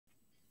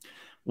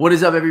What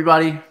is up,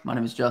 everybody? My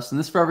name is Justin.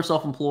 This is Forever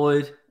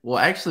Self-Employed. Well,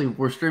 actually,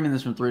 we're streaming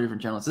this from 3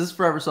 different channels. This is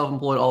Forever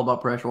Self-Employed, all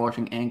about pressure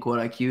washing and quote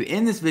IQ.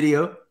 In this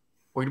video,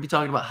 we're going to be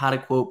talking about how to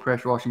quote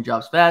pressure washing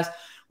jobs fast.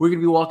 We're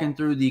going to be walking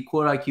through the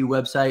Quote IQ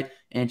website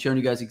and showing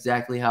you guys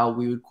exactly how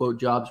we would quote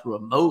jobs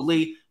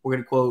remotely. We're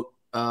going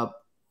to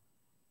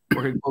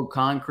quote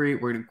concrete.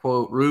 We're going to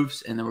quote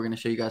roofs, and then we're going to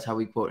show you guys how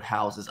we quote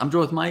houses. I'm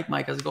joined with Mike.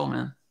 Mike, how's it going,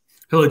 man?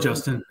 Hello,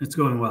 Justin. It's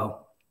going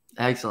well.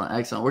 Excellent,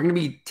 excellent. We're going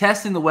to be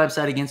testing the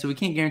website again, so we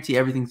can't guarantee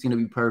everything's going to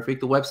be perfect.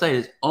 The website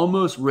is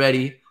almost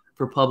ready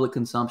for public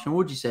consumption. What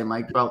would you say,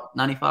 Mike? About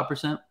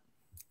 95%?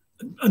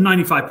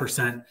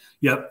 95%.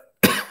 Yep.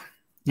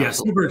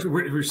 Yes,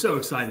 we're so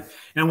excited.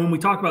 And when we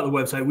talk about the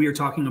website, we are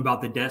talking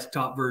about the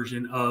desktop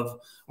version of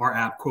our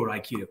app, Quote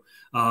IQ.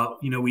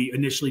 We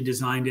initially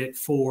designed it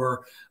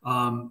for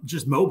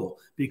just mobile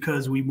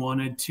because we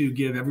wanted to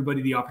give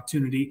everybody the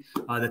opportunity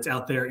that's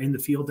out there in the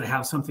field to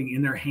have something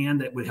in their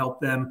hand that would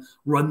help them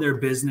run their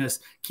business,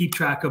 keep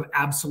track of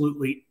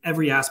absolutely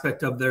every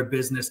aspect of their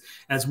business,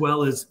 as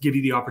well as give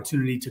you the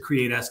opportunity to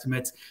create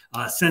estimates,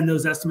 send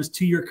those estimates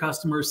to your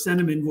customers, send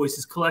them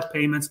invoices, collect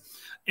payments,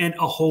 and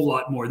a whole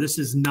lot more. This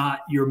is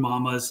not your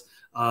mama's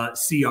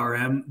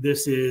CRM.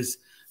 This is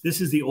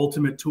the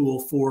ultimate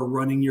tool for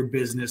running your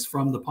business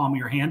from the palm of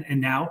your hand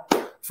and now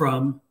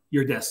from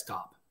your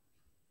desktop.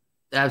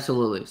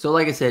 Absolutely. So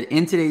like I said,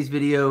 in today's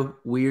video,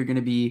 we are going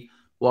to be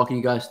walking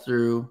you guys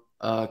through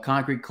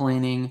concrete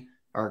cleaning,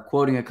 or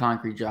quoting a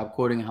concrete job,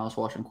 quoting a house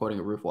wash, and quoting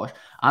a roof wash.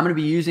 I'm going to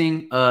be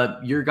using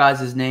your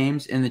guys'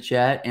 names in the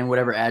chat and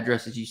whatever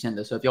addresses you send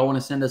us. So if y'all want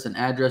to send us an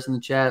address in the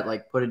chat,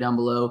 like put it down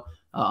below.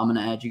 I'm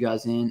going to add you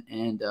guys in,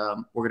 and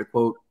we're going to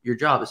quote your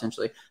job,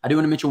 essentially. I do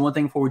want to mention one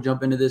thing before we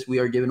jump into this. We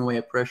are giving away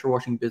a pressure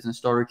washing business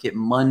starter kit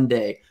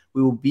Monday.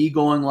 We will be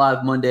going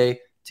live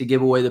Monday to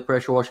give away the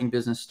pressure washing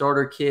business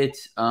starter kit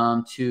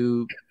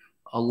to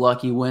a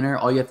lucky winner.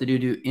 All you have to do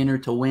to enter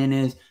to win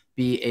is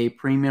be a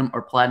premium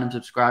or platinum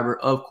subscriber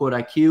of Quote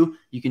IQ.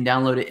 You can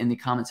download it in the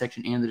comment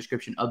section and the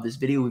description of this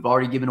video. We've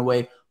already given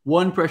away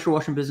one pressure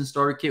washing business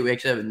starter kit. We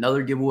actually have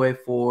another giveaway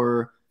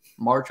for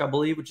March, I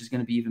believe, which is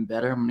going to be even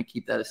better. I'm going to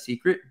keep that a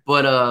secret.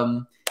 But,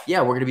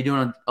 yeah, we're going to be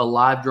doing a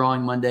live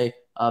drawing Monday,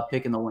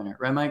 picking the winner.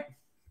 Right, Mike?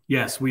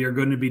 Yes, we are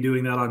going to be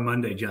doing that on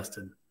Monday,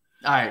 Justin.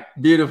 All right,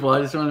 beautiful.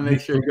 I just want to make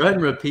sure. Go ahead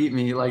and repeat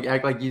me. Like,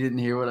 act like you didn't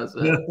hear what I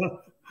said.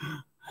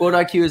 Quote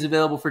IQ is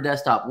available for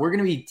desktop. We're going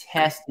to be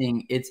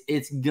testing.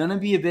 It's going to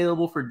be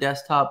available for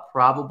desktop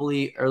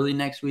probably early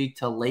next week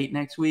to late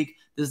next week.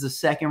 This is the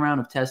second round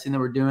of testing that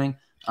we're doing.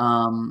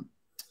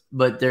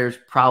 But there's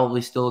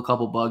probably still a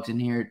couple bugs in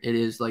here. It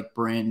is like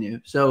brand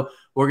new. So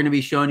we're going to be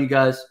showing you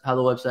guys how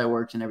the website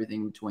works and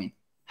everything in between.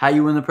 How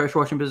you win the pressure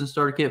washing business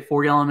starter kit: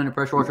 4-gallon minute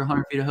pressure washer,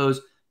 100 feet of hose,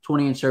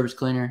 20-inch service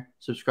cleaner.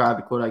 Subscribe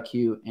to Quote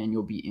IQ and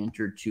you'll be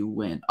entered to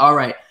win. All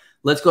right,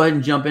 let's go ahead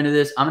and jump into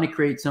this. I'm going to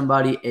create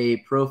somebody a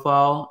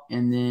profile,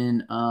 and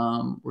then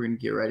we're going to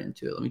get right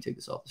into it. Let me take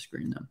this off the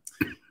screen though.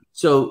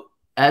 So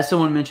as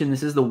someone mentioned,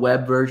 this is the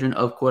web version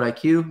of Quote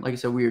IQ. Like I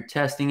said, we are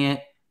testing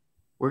it.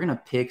 We're going to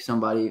pick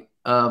somebody.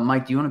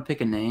 Mike, do you want to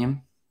pick a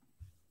name?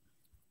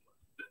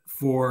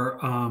 For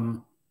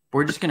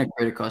we're just gonna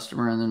create a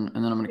customer, and then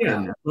I'm gonna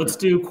create a let's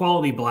do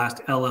Quality Blast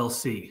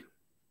LLC.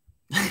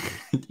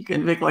 You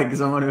can pick like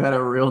someone who had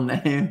a real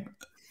name.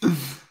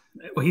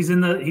 Well, he's in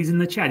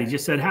the chat. He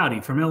just said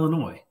howdy from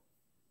Illinois.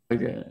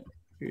 Okay.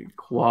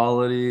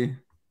 Quality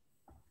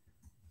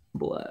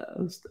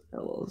Blast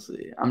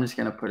LLC. I'm just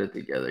gonna put it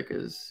together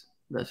because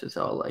that's just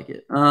how I like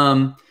it.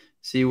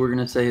 See, we're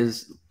gonna say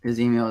his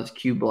email is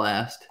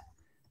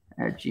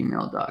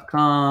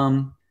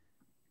qblast@gmail.com.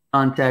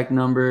 Contact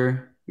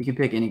number. You can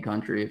pick any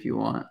country if you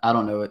want. I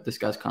don't know what this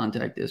guy's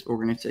contact is, but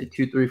we're going to say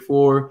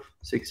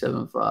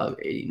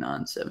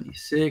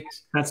 234-675-8976.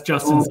 That's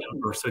Justin's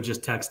number, so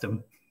just text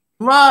him.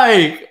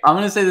 Mike, I'm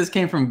going to say this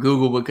came from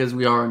Google because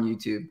we are on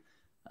YouTube.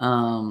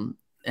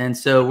 And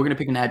so we're going to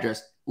pick an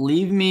address. Do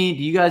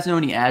you guys know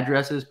any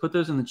addresses? Put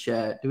those in the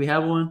chat. Do we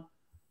have one?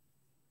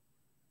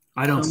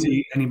 I don't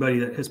see anybody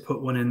that has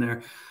put one in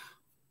there.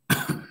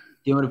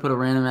 Do you want to put a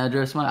random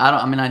address?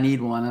 I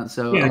need one.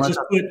 So yeah, just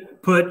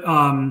put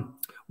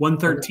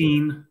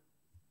 113.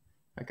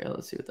 Okay,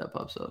 let's see what that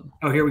pops up.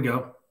 Oh, here we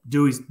go.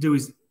 Dewey's.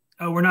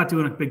 Oh, we're not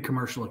doing a big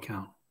commercial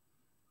account.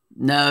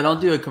 No, don't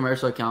do a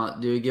commercial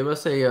account, dude. Give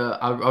us a.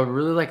 I would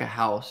really like a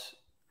house.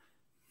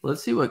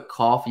 Let's see what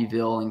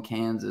Coffeyville in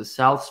Kansas,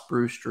 South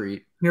Spruce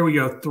Street. Here we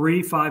go.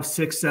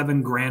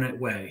 3567 Granite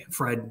Way.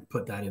 Fred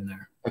put that in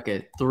there.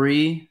 Okay,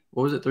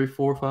 what was it?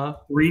 345.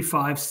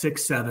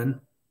 3567.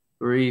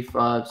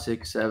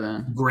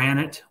 3567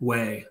 Granite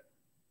Way.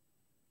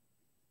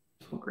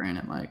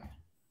 Granite, Mike.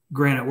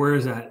 Granite, where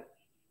is that?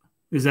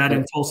 Is that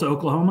in Tulsa,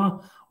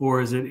 Oklahoma,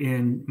 or is it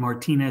in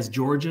Martinez,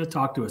 Georgia?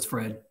 Talk to us,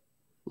 Fred.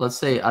 Let's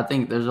say, I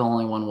think there's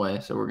only one way,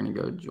 so we're going to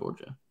go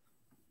Georgia.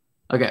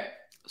 Okay,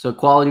 so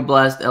Quality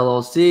Blast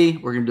LLC.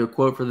 We're going to do a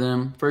quote for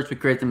them. First, we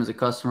create them as a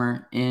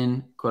customer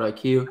in Quote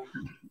IQ. We're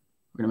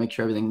going to make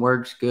sure everything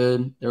works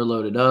good. They're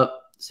loaded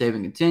up. Save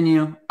and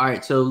continue. All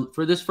right, so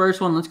for this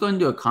first one, let's go ahead and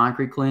do a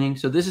concrete cleaning.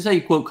 So this is how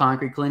you quote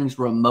concrete cleanings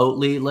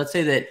remotely. Let's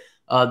say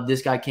that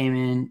this guy came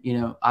in,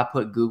 I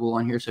put Google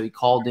on here, so he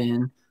called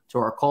in to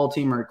our call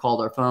team, or he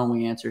called our phone.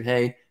 We answered,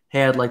 hey,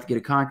 I'd like to get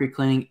a concrete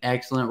cleaning.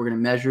 Excellent. We're going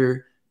to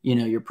measure,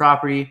 your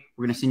property.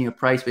 We're going to send you a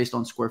price based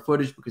on square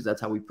footage because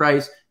that's how we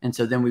price. And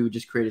so then we would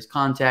just create his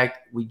contact.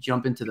 We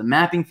jump into the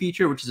mapping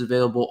feature, which is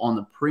available on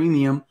the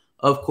premium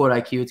of Quote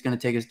IQ. It's going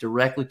to take us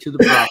directly to the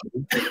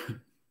property,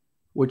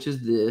 which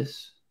is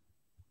this.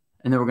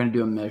 And then we're going to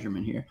do a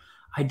measurement here.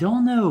 I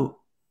don't know.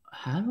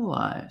 How do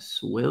I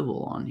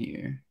swivel on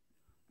here?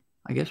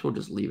 I guess we'll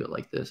just leave it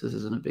like this. This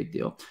isn't a big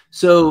deal.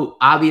 So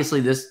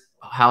obviously this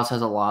house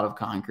has a lot of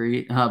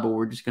concrete, but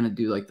we're just going to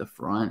do like the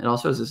front. It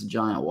also has this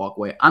giant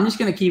walkway. I'm just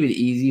going to keep it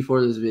easy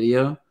for this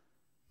video.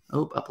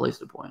 Oh, I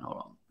placed a point. Hold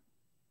on.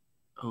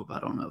 Oh, I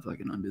don't know if I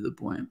can undo the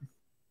point.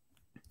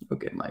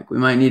 Okay, Mike, we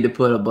might need to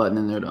put a button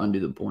in there to undo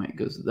the point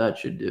because that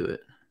should do it.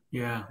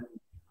 Yeah.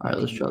 All right,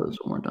 let's try this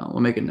one more time. We'll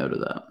make a note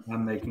of that.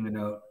 I'm making a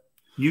note.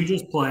 You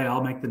just play.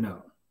 I'll make the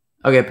note.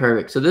 Okay,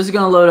 perfect. So this is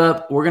going to load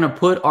up. We're going to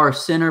put our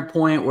center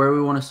point where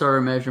we want to start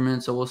our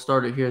measurement. So we'll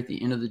start it here at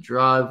the end of the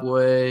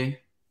driveway.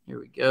 Here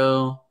we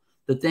go.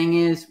 The thing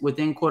is,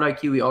 within Quote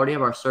IQ, we already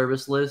have our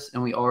service list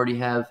and we already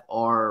have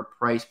our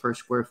price per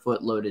square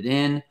foot loaded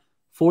in.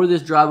 For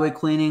this driveway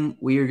cleaning,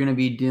 we are going to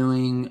be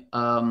doing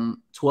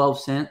 12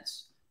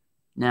 cents.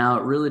 Now,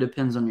 it really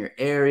depends on your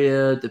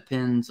area,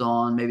 depends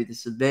on maybe the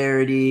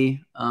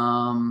severity.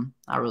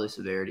 Not really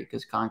severity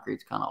because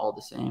concrete's kind of all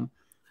the same,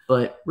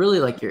 but really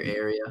like your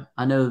area.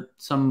 I know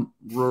some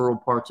rural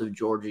parts of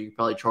Georgia, you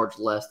probably charge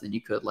less than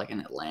you could like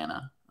in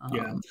Atlanta.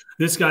 Yeah.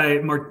 This guy,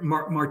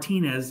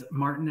 Martinez,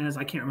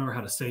 I can't remember how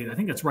to say it. I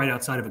think that's right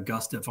outside of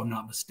Augusta, if I'm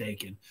not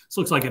mistaken. This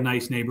looks like a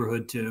nice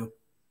neighborhood too.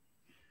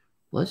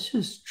 Let's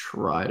just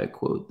try to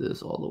quote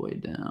this all the way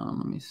down.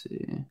 Let me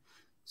see.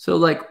 So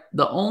like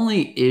the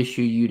only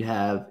issue you'd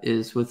have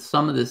is with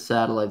some of this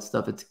satellite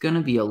stuff, it's going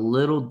to be a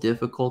little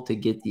difficult to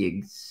get the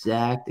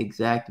exact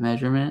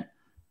measurement.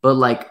 But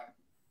like,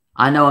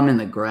 I know I'm in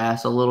the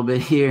grass a little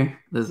bit here.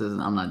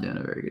 I'm not doing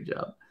a very good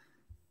job.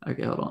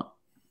 Okay, hold on.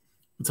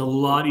 It's a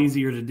lot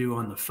easier to do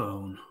on the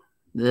phone.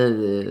 It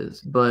is,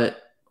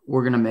 but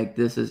we're going to make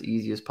this as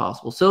easy as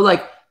possible. So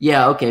like,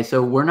 yeah, okay,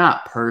 so we're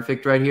not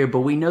perfect right here, but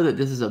we know that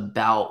this is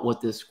about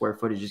what this square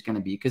footage is going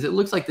to be because it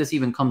looks like this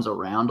even comes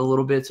around a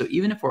little bit. So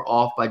even if we're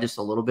off by just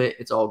a little bit,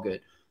 it's all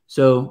good.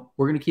 So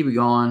we're going to keep it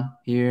going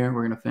here.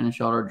 We're going to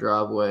finish out our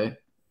driveway.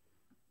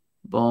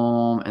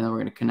 Boom. And then we're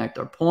going to connect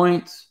our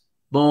points.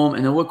 Boom.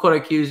 And then what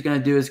Quote IQ is going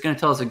to do is going to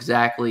tell us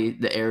exactly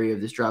the area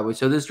of this driveway.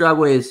 So this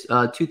driveway is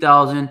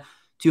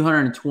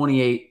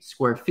 2,228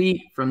 square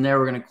feet. From there,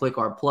 we're going to click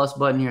our plus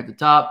button here at the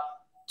top.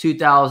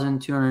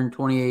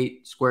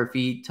 2,228 square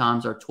feet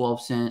times our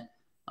 12-cent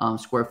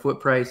square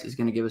foot price is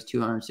going to give us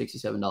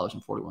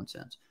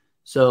 $267.41.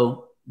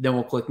 So then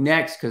we'll click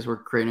next because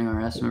we're creating our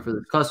estimate for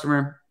the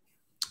customer.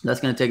 That's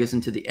going to take us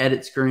into the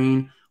edit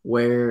screen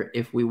where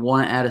if we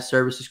want to add a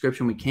service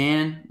description, we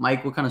can.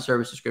 Mike, what kind of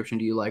service description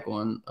do you like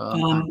on?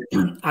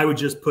 I would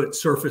just put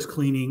surface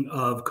cleaning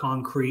of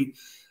concrete.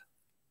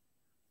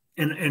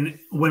 And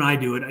when I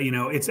do it,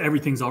 it's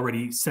everything's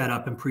already set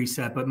up and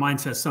preset, but mine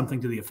says something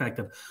to the effect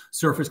of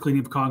surface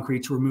cleaning of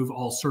concrete to remove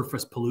all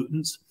surface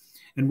pollutants.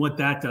 And what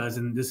that does,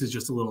 and this is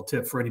just a little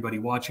tip for anybody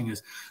watching,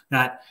 is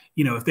that,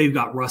 if they've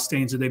got rust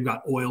stains or they've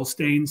got oil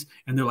stains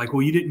and they're like,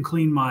 well, you didn't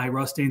clean my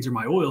rust stains or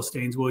my oil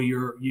stains. Well,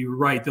 you're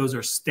right. Those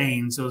are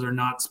stains. Those are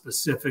not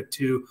specific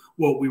to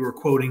what we were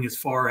quoting as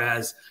far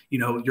as,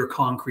 your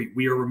concrete.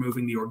 We are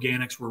removing the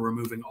organics. We're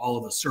removing all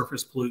of the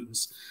surface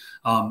pollutants.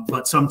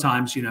 But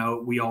sometimes,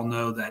 we all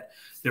know that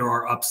there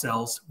are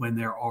upsells when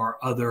there are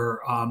other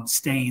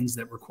stains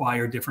that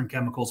require different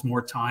chemicals,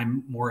 more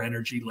time, more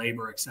energy,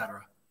 labor,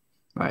 etc.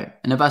 Right.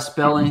 And if I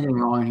spell anything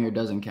wrong here, it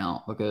doesn't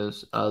count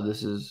because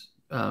this is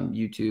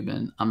YouTube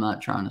and I'm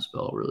not trying to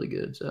spell really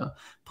good. So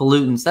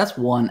pollutants, that's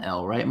one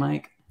L, right,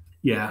 Mike?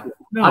 Yeah.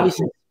 No,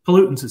 obviously,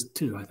 pollutants is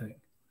two, I think.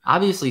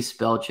 Obviously,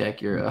 spell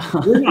check your.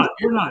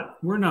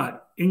 We're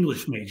not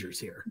English majors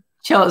here.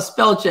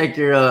 Spell check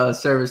your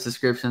service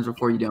descriptions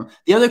before you do them.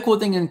 The other cool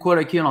thing in Quote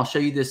IQ, and I'll show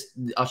you this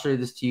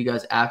to you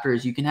guys after,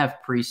 is you can have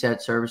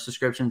preset service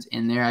descriptions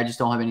in there. I just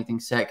don't have anything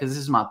set because this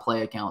is my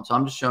play account. So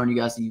I'm just showing you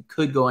guys that you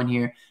could go in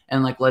here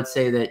and like, let's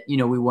say that,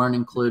 we weren't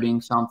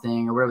including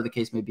something or whatever the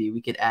case may be,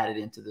 we could add it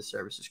into the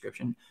service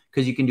description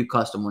because you can do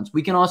custom ones.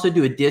 We can also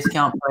do a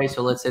discount price.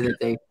 So let's say that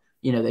they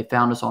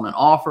found us on an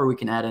offer. We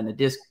can add in a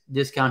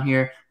discount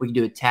here. We can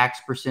do a tax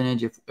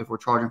percentage if we're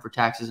charging for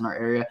taxes in our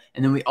area.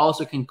 And then we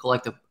also can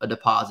collect a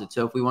deposit.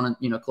 So if we want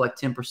to,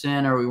 collect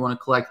 10% or we want to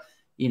collect,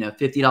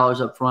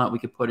 $50 up front, we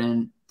could put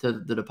in to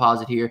the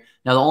deposit here.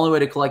 Now, the only way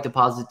to collect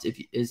deposits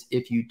is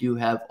if you do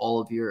have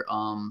all of your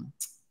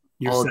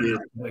you're set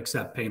up to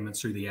accept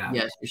payments through the app.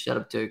 Yes, you're set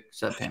up to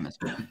accept payments.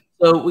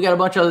 So we got a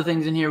bunch of other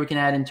things in here. We can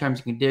add in terms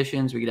and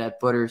conditions. We could add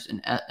footers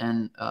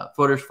and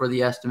footers for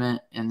the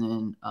estimate, and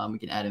then we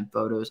can add in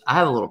photos. I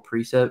have a little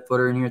preset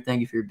footer in here.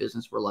 Thank you for your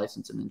business. We're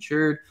licensed and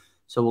insured.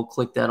 So we'll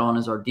click that on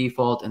as our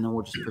default, and then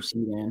we'll just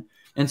proceed in.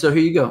 And so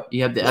here you go.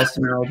 You have the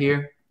estimate right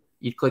here.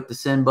 You click the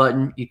send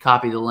button, you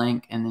copy the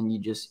link, and then you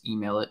just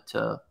email it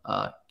to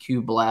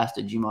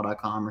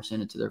qblast@gmail.com or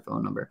send it to their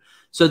phone number.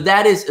 So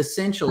that is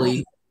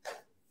essentially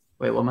 –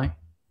 wait, what, Mike?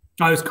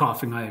 I was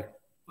coughing.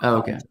 Oh,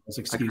 okay.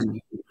 Excuse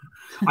me.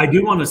 I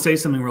do want to say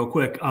something real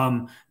quick.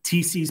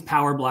 TC's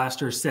Power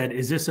Blaster said,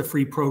 is this a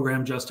free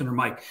program, Justin or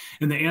Mike?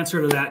 And the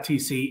answer to that,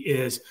 TC,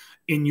 is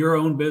in your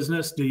own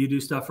business, do you do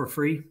stuff for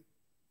free?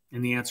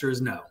 And the answer is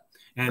no.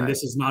 And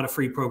this is not a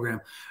free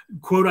program.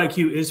 Quote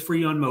IQ is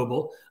free on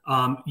mobile.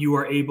 You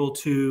are able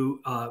to,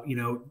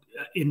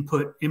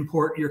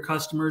 import your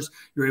customers.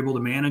 You're able to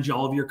manage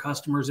all of your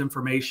customers'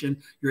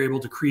 information. You're able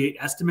to create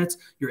estimates.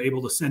 You're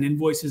able to send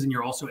invoices, and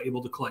you're also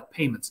able to collect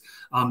payments.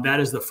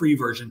 That is the free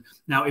version.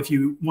 Now, if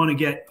you want to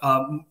get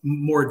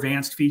more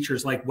advanced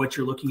features like what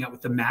you're looking at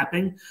with the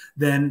mapping,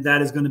 then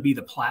that is going to be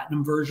the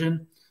platinum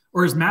version.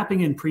 Or is mapping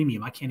in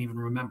premium? I can't even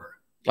remember.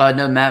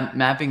 No,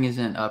 mapping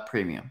isn't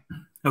premium.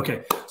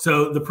 Okay,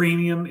 so the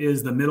premium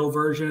is the middle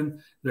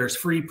version. There's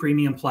free,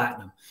 premium,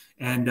 platinum.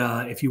 And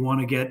if you want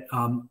to get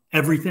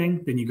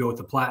everything, then you go with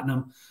the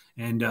platinum.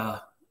 And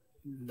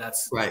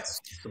that's the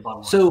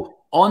bottom line. So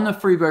on the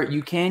free version,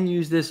 you can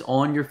use this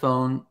on your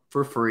phone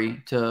for free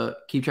to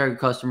keep track of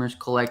customers,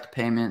 collect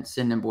payments,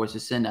 send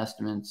invoices, send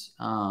estimates.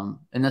 And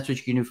that's what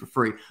you can do for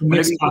free.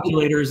 Mix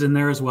calculators in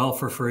there as well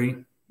for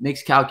free.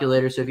 Mix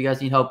calculator. So if you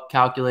guys need help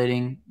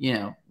calculating,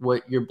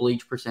 what your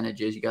bleach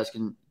percentage is, you guys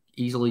can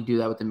easily do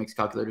that with the mix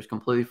calculator. It's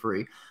completely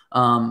free.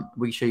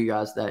 We can show you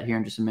guys that here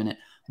in just a minute.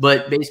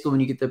 But basically, when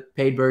you get the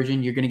paid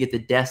version, you're going to get the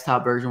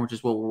desktop version, which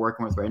is what we're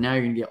working with right now.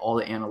 You're going to get all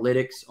the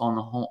analytics on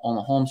the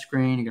home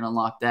screen. You're going to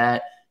unlock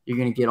that. You're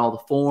going to get all the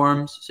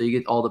forms. So you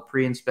get all the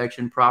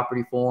pre-inspection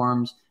property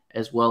forms,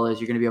 as well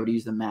as you're going to be able to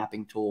use the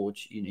mapping tool,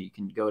 which you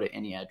can go to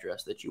any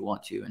address that you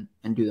want to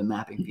and do the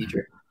mapping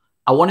feature.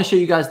 I want to show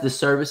you guys the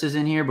services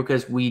in here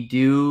because we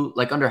do,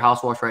 like under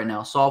house wash right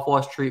now, soft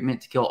wash treatment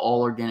to kill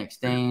all organic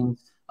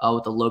stains.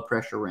 With the low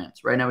pressure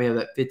rinse. Right now we have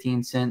at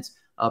 15 cents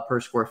per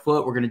square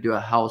foot. We're going to do a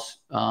house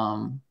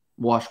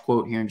wash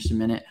quote here in just a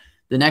minute.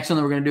 The next one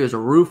that we're going to do is a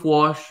roof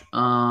wash.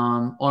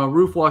 On a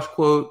roof wash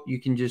quote,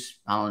 you can just,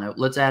 I don't know,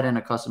 let's add in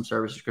a custom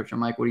service description.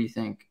 Mike, what do you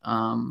think?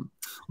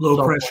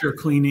 Low pressure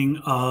cleaning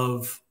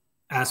of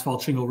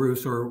asphalt shingle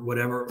roofs or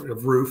whatever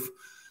of roof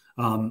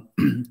to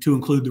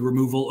include the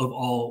removal of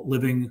all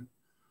living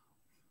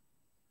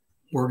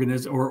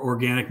organisms or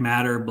organic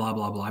matter, blah,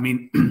 blah, blah. I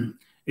mean,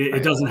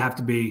 it doesn't have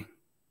to be.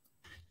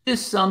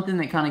 Just something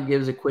that kind of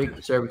gives a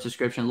quick service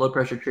description, low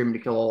pressure treatment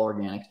to kill all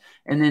organics.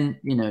 And then,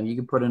 you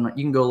can put in,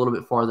 you can go a little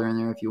bit farther in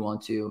there if you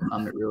want to.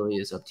 It really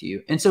is up to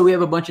you. And so we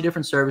have a bunch of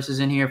different services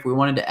in here. If we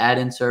wanted to add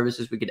in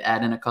services, we could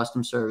add in a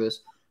custom service,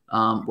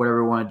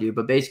 whatever we want to do.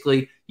 But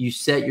basically, you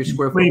set your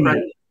square foot price.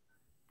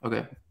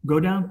 Okay. Go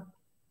down.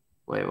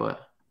 Wait,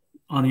 what?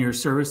 On your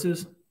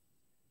services.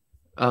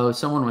 Oh,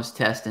 someone was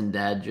testing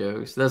dad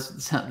jokes.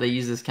 They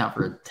use this account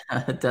for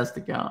a test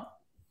account.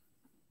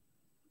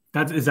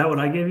 Is that what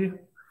I gave you?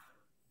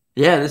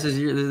 Yeah, this is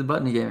the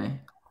button you gave me.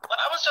 But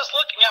I was just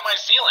looking at my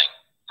ceiling.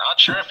 Not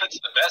sure if it's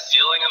the best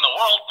ceiling in the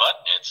world, but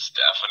it's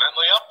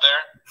definitely up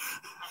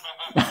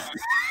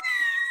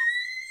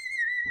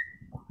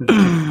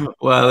there.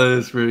 Wow, that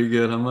is pretty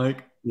good, huh,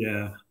 Mike?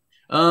 Yeah.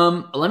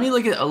 Let's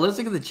look at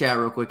the chat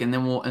real quick, and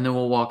then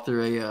we'll walk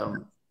through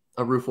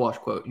a roof wash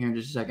quote here in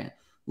just a second.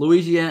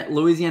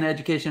 Louisiana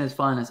education is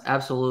finest,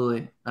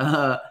 absolutely.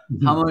 How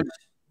much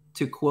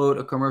to quote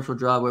a commercial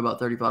driveway? About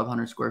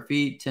 3,500 square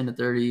feet, 10 to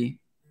 30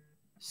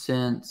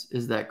 cents.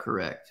 Is that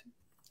correct?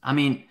 I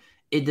mean,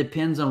 it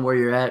depends on where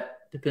you're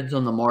at. Depends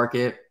on the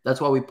market. That's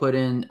why we put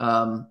in.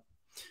 I'll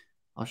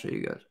show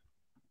you guys.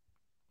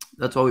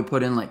 That's why we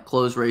put in like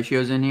close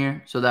ratios in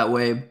here, so that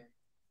way,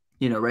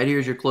 right here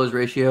is your close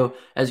ratio.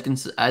 As you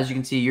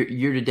can see,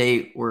 year to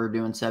date we're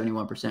doing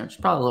 71%, which is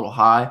probably a little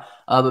high.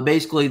 But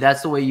basically,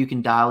 that's the way you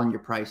can dial in your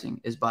pricing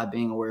is by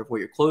being aware of what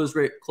your close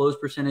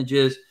percentage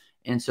is.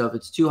 And so if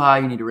it's too high,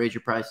 you need to raise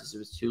your prices.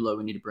 If it's too low,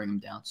 we need to bring them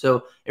down.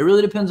 So it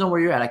really depends on where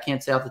you're at. I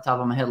can't say off the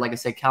top of my head. Like I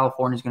said,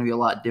 California is going to be a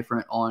lot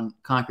different on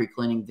concrete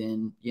cleaning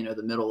than,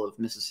 the middle of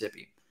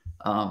Mississippi,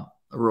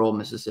 rural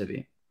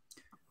Mississippi.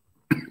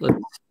 Let's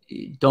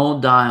see.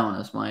 Don't die on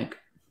us, Mike.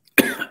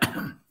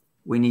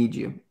 We need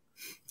you.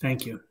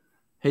 Thank you.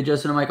 Hey,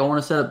 Justin and Mike, I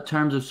want to set up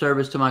terms of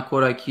service to my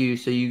Quote IQ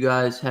so you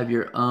guys have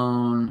your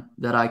own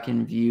that I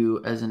can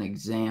view as an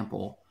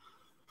example.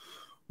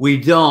 We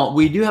don't.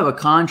 We do have a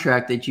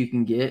contract that you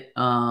can get.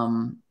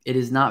 It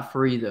is not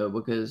free, though,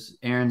 because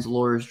Aaron's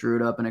lawyers drew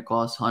it up, and it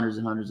costs hundreds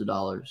and hundreds of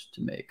dollars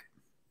to make.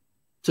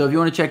 So if you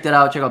want to check that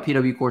out, check out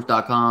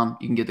pwcourse.com.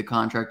 You can get the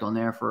contract on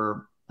there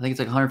for, I think it's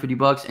like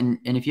 $150. And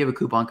if you have a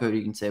coupon code,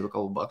 you can save a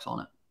couple bucks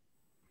on it.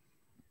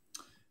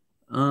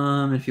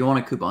 If you want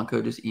a coupon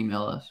code, just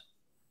email us.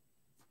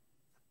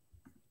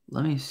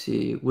 Let me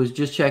see. Was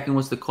just checking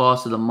what's the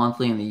cost of the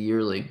monthly and the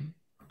yearly.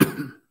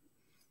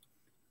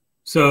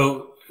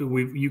 So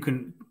you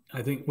can,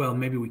 I think, well,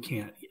 maybe we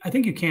can't. I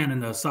think you can in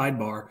the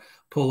sidebar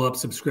pull up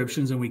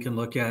subscriptions, and we can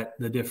look at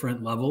the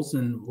different levels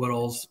and what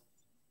all's.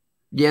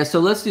 Yeah, so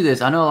let's do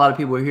this. I know a lot of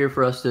people are here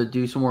for us to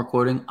do some more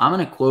quoting. I'm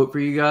going to quote for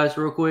you guys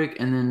real quick,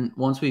 and then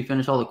once we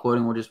finish all the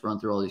quoting, we'll just run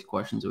through all these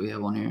questions that we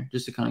have on here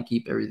just to kind of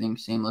keep everything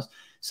seamless.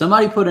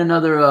 Somebody put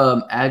another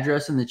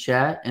address in the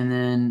chat, and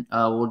then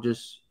we'll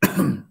just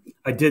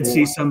I did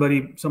see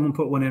someone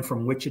put one in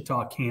from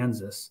Wichita,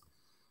 Kansas.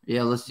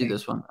 Yeah, let's do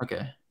this one.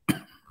 Okay.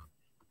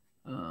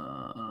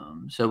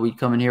 So we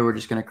come in here. We're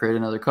just going to create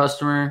another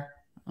customer.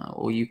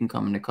 Well, you can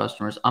come into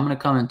customers. I'm going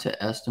to come into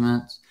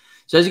estimates.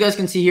 So as you guys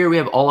can see here, we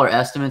have all our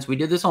estimates. We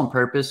did this on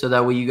purpose so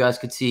that way you guys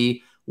could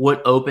see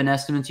what open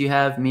estimates you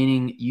have,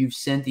 meaning you've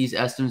sent these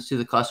estimates to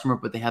the customer,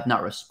 but they have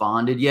not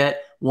responded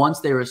yet.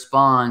 Once they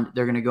respond,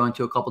 they're going to go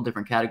into a couple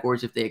different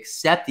categories. If they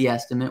accept the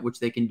estimate,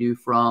 which they can do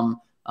from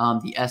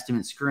the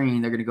estimate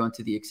screen, they're going to go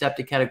into the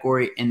accepted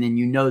category. And then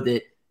you know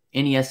that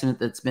any estimate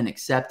that's been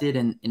accepted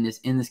and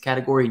in this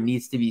category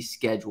needs to be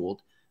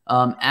scheduled.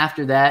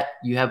 After that,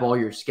 you have all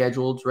your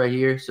scheduleds right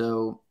here.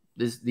 So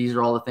these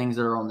are all the things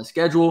that are on the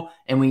schedule.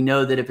 And we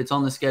know that if it's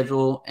on the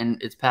schedule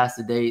and it's past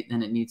the date,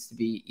 then it needs to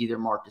be either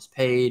marked as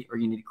paid or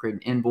you need to create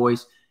an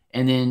invoice.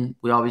 And then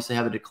we obviously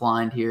have a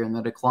declined here. And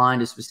the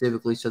declined is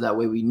specifically so that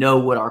way we know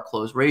what our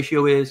close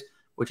ratio is,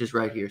 which is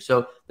right here.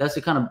 So that's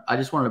the kind of, I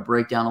just wanted to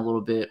break down a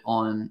little bit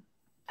on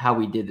how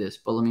we did this.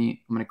 But I'm going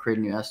to create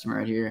a new estimate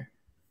right here.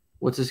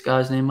 What's this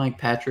guy's name, Mike?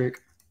 Patrick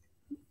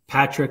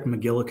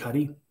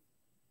McGillicuddy.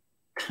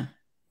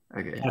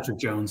 Okay. Patrick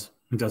Jones.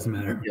 It doesn't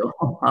matter.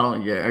 I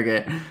don't care.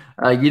 Okay.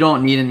 You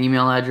don't need an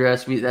email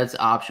address. That's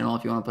optional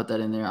if you want to put that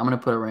in there. I'm going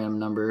to put a random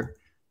number,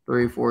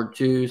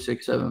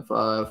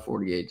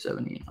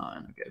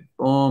 342-675-4879. Okay.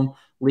 Boom.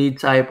 Lead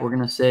type. We're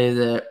going to say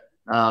that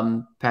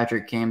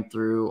Patrick came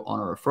through on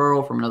a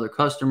referral from another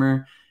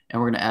customer, and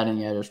we're going to add in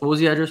the address. What was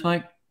the address,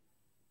 Mike?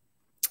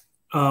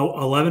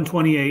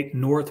 1128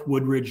 North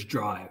Woodridge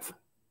Drive.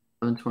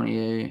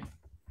 1128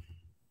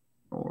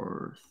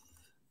 North.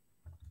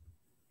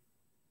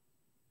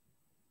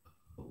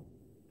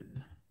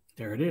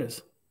 There it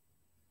is.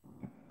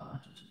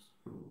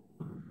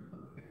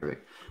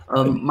 Perfect.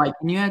 Mike,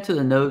 can you add to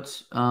the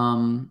notes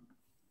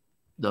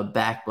the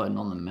back button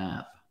on the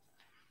map?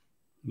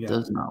 Yeah.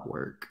 Does not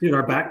work. Dude,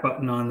 our back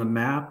button on the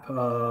map.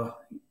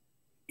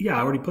 Yeah,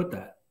 I already put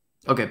that.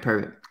 Okay,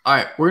 perfect. All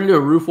right, we're going to do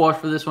a roof wash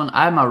for this one.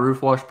 I have my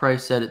roof wash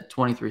price set at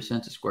 23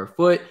 cents a square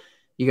foot.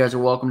 You guys are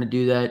welcome to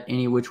do that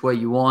any which way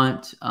you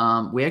want.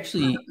 We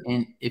actually,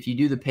 and if you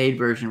do the paid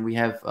version, we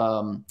have,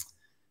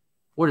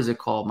 what is it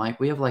called, Mike?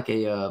 We have like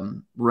a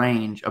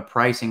range, a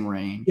pricing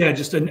range. Yeah,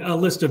 just a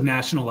list of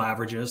national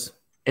averages.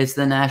 It's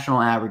the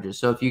national averages.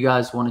 So if you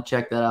guys want to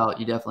check that out,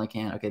 you definitely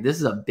can. Okay, this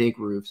is a big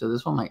roof, so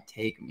this one might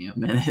take me a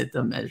minute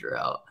to measure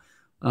out.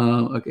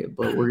 Okay,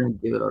 but we're going to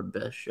give it our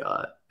best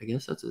shot. I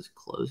guess that's as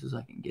close as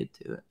I can get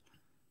to it.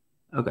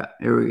 Okay,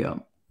 here we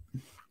go.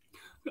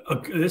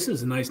 This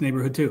is a nice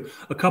neighborhood too.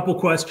 A couple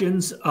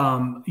questions.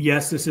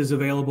 Yes, this is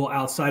available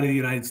outside of the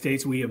United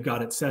States. We have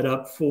got it set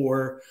up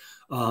for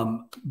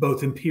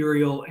both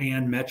imperial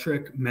and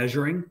metric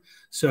measuring.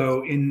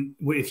 So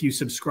if you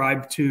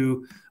subscribe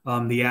to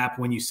the app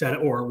when you set it,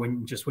 or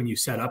when you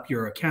set up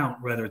your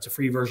account, whether it's a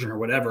free version or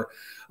whatever,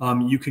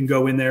 you can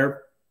go in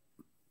there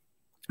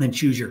and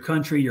choose your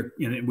country.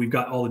 We've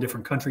got all the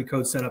different country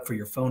codes set up for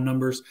your phone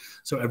numbers,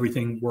 so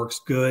everything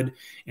works good.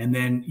 And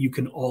then you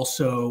can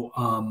also,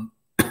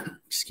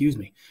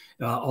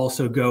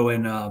 also go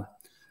and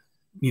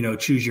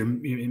choose your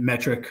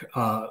metric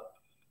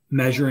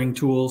measuring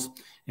tools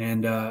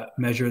and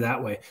measure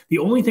that way. The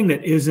only thing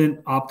that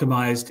isn't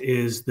optimized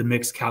is the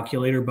mix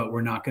calculator, but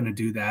we're not going to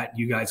do that.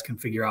 You guys can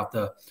figure out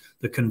the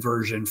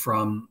conversion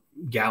from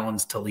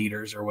gallons to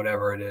liters or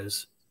whatever it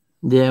is.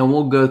 Yeah, and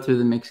we'll go through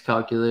the mix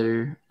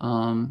calculator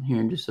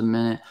here in just a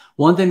minute.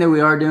 One thing that we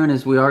are doing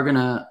is we are going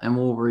to, and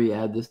we'll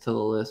re-add this to the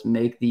list,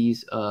 make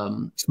these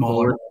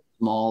smaller.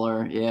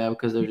 Yeah,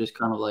 because they're just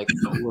kind of like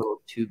a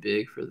little too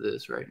big for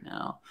this right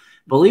now.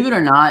 Believe it or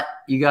not,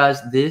 you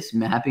guys, this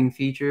mapping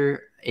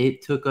feature,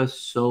 it took us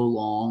so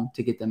long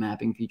to get the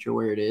mapping feature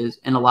where it is.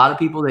 And a lot of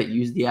people that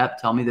use the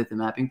app tell me that the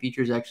mapping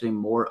feature is actually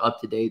more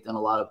up to date than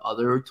a lot of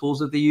other tools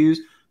that they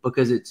use,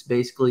 because it's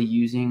basically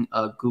using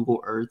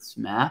Google Earth's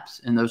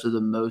maps, and those are the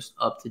most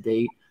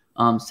up-to-date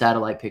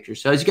satellite pictures.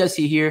 So as you guys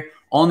see here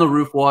on the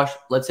roof wash,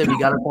 let's say we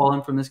got a call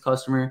in from this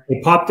customer. Hey,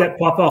 pop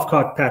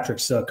off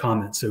Patrick's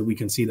comment so we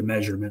can see the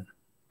measurement.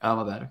 Oh,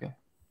 my bad. Okay.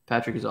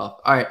 Patrick is off.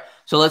 All right.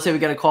 So let's say we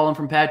got a call in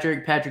from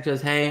Patrick. Patrick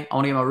says, hey, I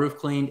want to get my roof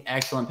cleaned.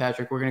 Excellent,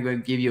 Patrick. We're going to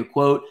go give you a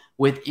quote.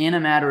 Within a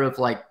matter of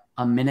like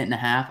a minute and a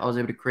half, I was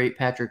able to create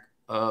Patrick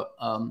a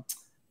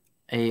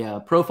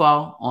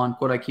profile on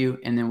QuoteIQ,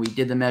 and then we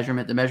did the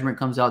measurement. The measurement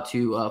comes out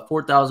to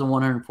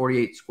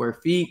 4,148 square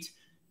feet,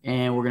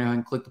 and we're going to go ahead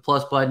and click the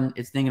plus button.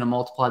 It's then going to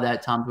multiply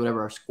that times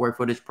whatever our square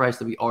footage price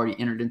that we already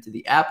entered into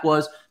the app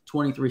was,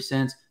 23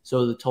 cents.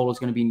 So the total is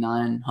going to be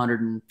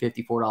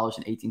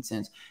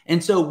 $954.18.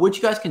 And so what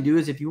you guys can do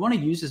is, if you want to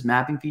use this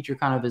mapping feature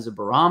kind of as a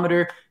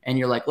barometer, and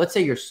you're like, let's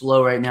say you're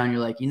slow right now and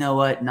you're like, you know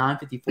what,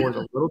 954 is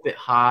a little bit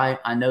high.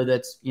 I know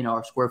that's,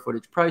 our square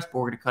footage price, but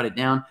we're going to cut it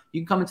down.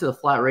 You can come into the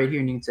flat rate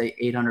here and you can say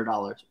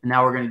 $800. And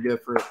now we're going to do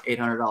it for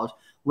 $800.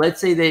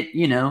 let's say that,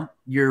 you know,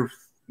 you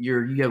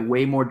have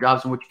way more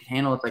jobs than what you can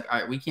handle. It's like, all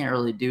right, we can't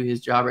really do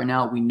his job right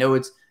now. We know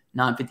it's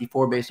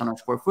 954 based on our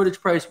square footage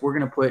price. We're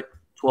going to put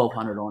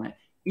 1,200 on it.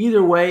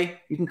 Either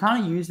way, you can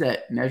kind of use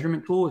that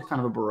measurement tool as kind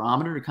of a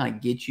barometer to kind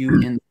of get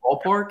you in the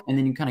ballpark, and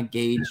then you kind of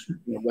gauge,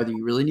 you know, whether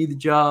you really need the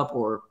job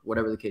or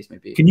whatever the case may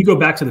be. Can you go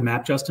back to the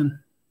map, Justin?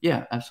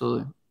 Yeah,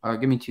 absolutely. All right,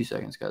 give me 2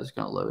 seconds, guys. It's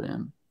going to load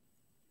in.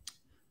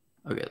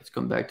 Okay, let's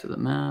come back to the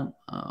map.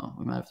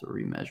 We might have to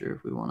remeasure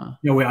if we want to.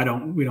 No, we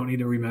don't need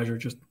to remeasure.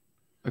 Just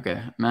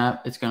okay,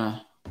 map. It's going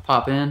to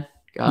pop in.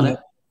 Got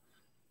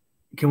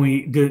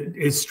it.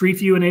 Is Street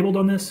View enabled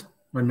on this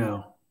or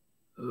no?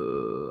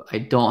 I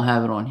don't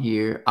have it on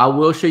here. I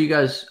will show you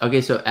guys. Okay,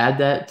 so add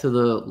that to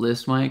the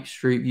list, Mike.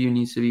 Street View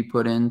needs to be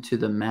put into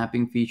the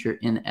mapping feature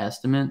in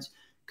estimates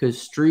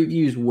because Street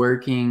View is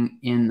working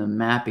in the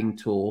mapping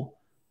tool.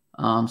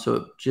 So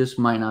it just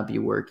might not be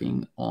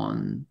working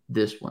on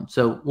this one.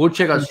 So we'll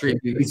check out Street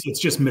View. It's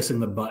just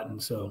missing the button.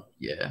 So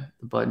yeah,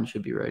 the button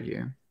should be right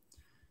here.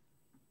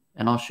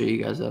 And I'll show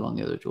you guys that on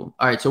the other tool.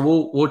 All right, so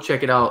we'll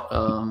check it out.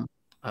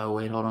 Oh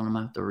wait, hold on. I'm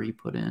gonna have to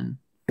re-put in.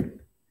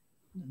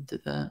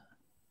 Did that?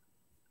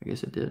 I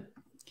guess it did.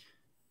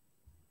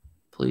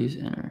 Please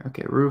enter.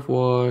 Okay, roof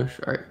wash.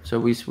 All right, so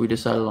we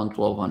decided on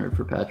 1,200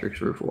 for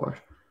Patrick's roof wash.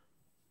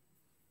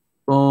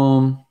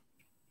 Boom.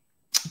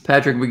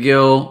 Patrick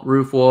McGill,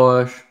 roof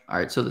wash. All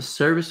right, so the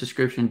service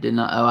description did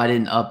not. Oh, I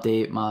didn't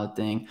update my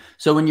thing.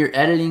 So when you're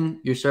editing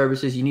your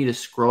services, you need to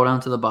scroll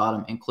down to the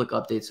bottom and click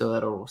update so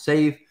that it will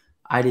save.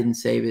 I didn't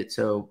save it,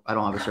 so I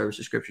don't have a service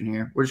description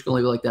here. We're just going to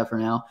leave it like that for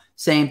now.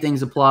 Same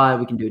things apply.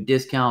 We can do a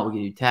discount. We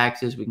can do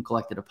taxes. We can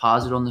collect a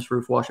deposit on this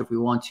roof wash if we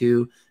want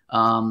to.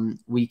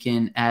 We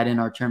can add in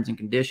our terms and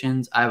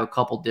conditions. I have a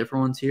couple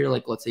different ones here.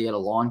 Like let's say you had a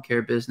lawn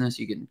care business.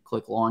 You can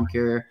click lawn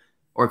care.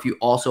 Or if you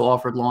also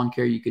offered lawn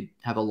care, you could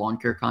have a lawn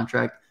care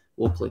contract.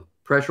 We'll click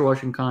pressure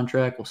washing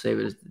contract. We'll save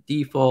it as the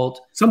default.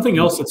 Something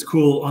else that's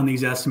cool on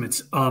these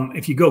estimates,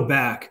 if you go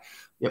back,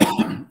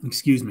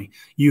 excuse me,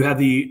 you have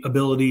the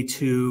ability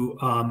to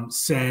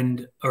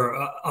send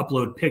or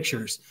upload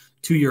pictures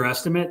to your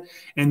estimate.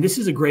 And this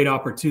is a great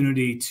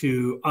opportunity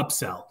to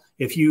upsell.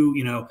 If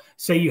you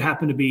say you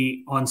happen to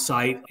be on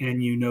site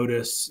and you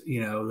notice,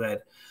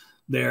 that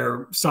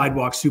their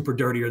sidewalk's super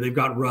dirty or they've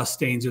got rust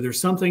stains or there's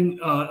something,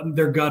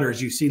 their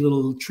gutters, you see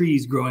little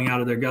trees growing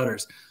out of their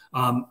gutters.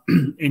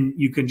 And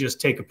you can just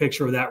take a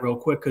picture of that real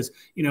quick because,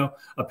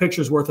 a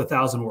picture is worth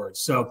 1,000 words.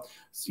 So,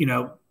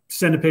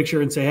 send a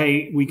picture and say,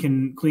 hey, we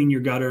can clean your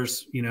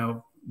gutters,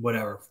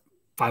 whatever,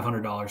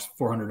 $500, $400,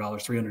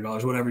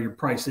 $300, whatever your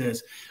price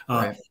is.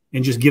 Right.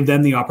 And just give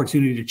them the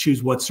opportunity to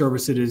choose what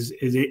service it is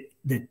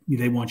that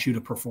they want you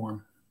to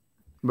perform.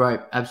 Right.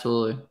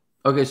 Absolutely.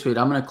 Okay, sweet.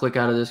 I'm going to click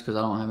out of this because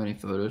I don't have any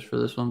photos for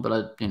this one,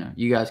 but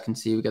you guys can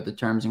see we got the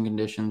terms and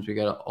conditions. We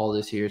got all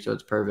this here, so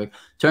it's perfect.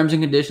 Terms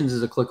and conditions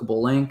is a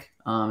clickable link,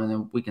 and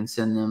then we can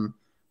send them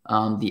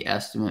the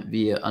estimate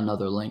via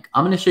another link.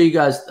 I'm going to show you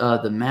guys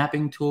the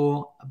mapping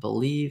tool. I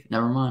believe,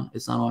 never mind,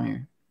 it's not on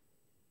here.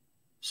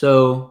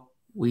 So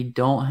we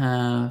don't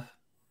have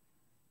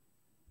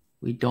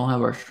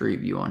our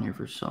Street View on here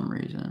for some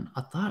reason.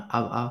 I thought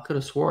I could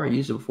have swore I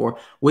used it before.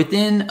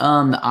 Within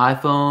the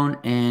iPhone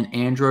and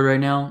Android right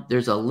now,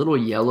 there's a little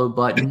yellow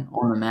button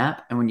on the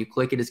map. And when you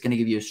click it, it's going to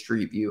give you a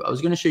Street View. I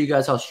was going to show you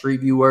guys how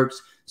Street View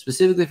works,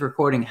 specifically for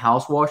recording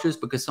house washes,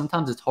 because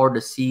sometimes it's hard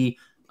to see,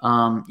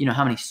 how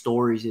many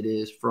stories it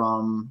is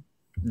from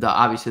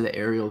obviously the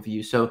aerial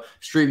view. So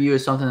Street View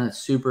is something that's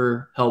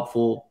super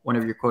helpful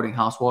whenever you're quoting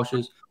house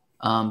washes.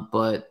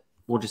 But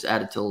we'll just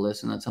add it to the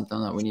list, and that's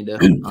something that we need to.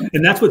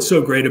 And that's what's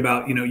so great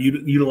about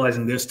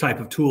utilizing this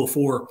type of tool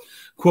for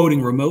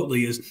quoting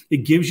remotely is it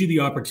gives you the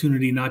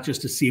opportunity not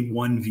just to see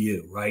one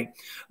view, right?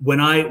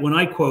 When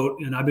I quote,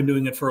 and I've been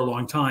doing it for a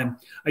long time,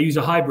 I use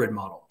a hybrid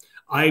model.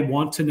 I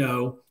want to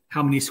know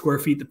how many square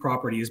feet the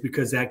property is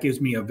because that gives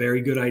me a very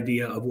good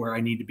idea of where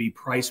I need to be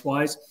price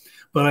wise.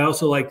 But I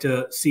also like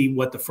to see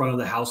what the front of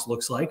the house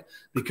looks like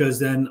because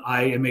then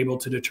I am able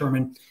to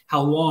determine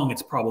how long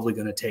it's probably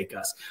going to take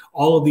us.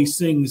 All of these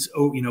things,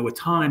 with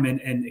time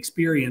and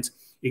experience,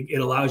 it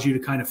allows you to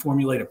kind of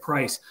formulate a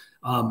price.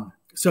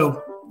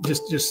 So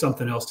just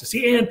something else to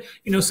see. And,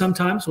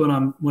 sometimes when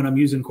I'm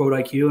using Quote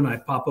IQ and I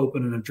pop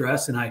open an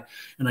address and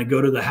I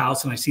go to the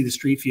house and I see the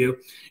street view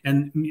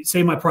and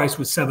say my price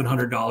was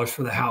 $700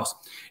 for the house.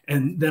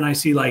 And then I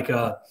see like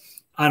a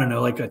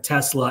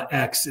Tesla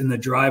X in the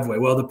driveway.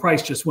 Well, the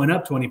price just went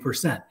up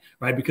 20%,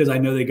 right? Because I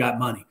know they got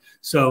money.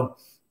 So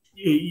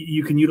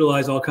you can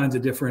utilize all kinds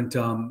of different,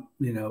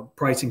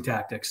 pricing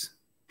tactics.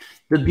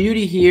 The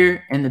beauty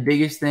here and the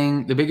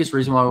biggest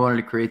reason why we wanted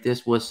to create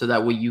this was so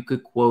that way you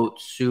could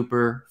quote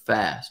super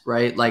fast,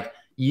 right? Like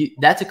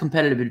that's a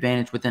competitive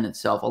advantage within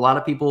itself. A lot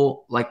of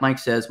people, like Mike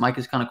says, Mike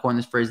has kind of coined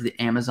this phrase, the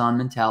Amazon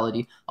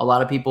mentality. A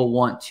lot of people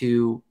want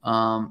to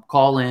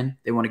call in,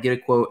 they want to get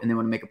a quote, and they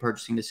want to make a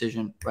purchasing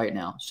decision right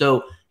now.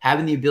 So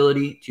having the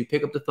ability to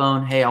pick up the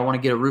phone, hey, I want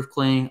to get a roof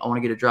cleaning, I want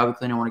to get a driveway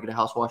cleaning, I want to get a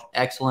house wash,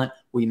 excellent.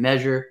 We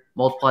measure,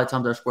 multiply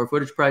times our square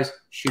footage price,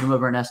 shoot them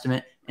over an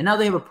estimate, and now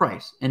they have a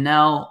price. And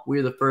now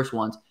we're the first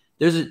ones.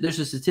 There's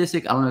a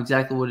statistic. I don't know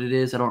exactly what it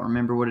is. I don't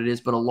remember what it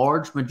is, but a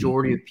large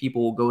majority of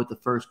people will go with the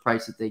first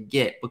price that they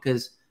get,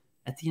 because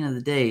at the end of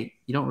the day,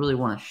 you don't really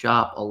want to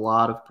shop a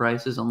lot of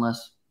prices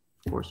unless,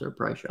 of course, they're a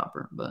price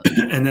shopper. But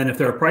and then if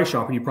they're a price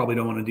shopper, you probably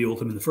don't want to deal with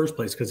them in the first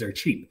place because they're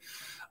cheap.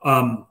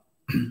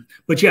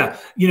 But yeah,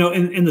 you know,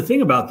 and the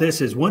thing about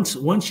this is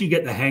once you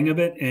get the hang of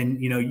it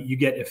and, you know, you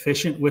get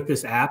efficient with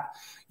this app,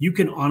 you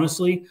can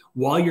honestly,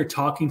 while you're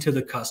talking to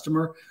the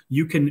customer,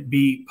 you can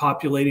be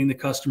populating the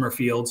customer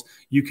fields.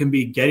 You can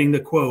be getting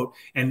the quote,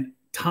 and,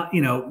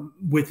 you know,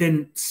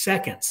 within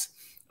seconds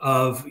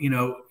of, you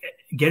know,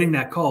 getting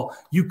that call,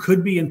 you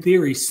could be in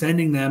theory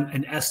sending them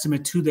an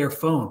estimate to their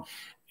phone.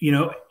 You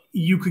know,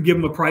 you could give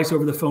them a price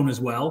over the phone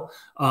as well.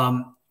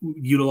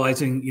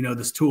 Utilizing, you know,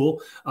 this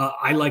tool.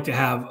 I like to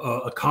have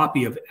a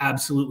copy of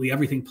absolutely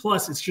everything.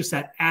 Plus, it's just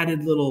that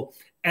added little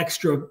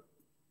extra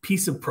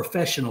piece of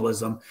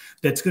professionalism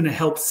that's going to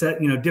help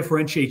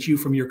differentiate you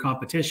from your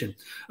competition.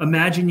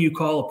 Imagine you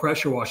call a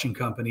pressure washing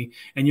company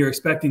and you're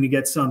expecting to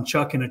get some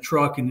chuck in a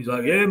truck, and he's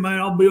like, "Hey man,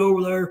 I'll be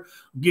over there,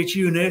 get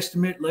you an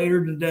estimate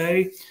later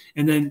today,"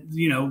 and then,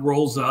 you know,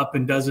 rolls up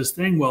and does his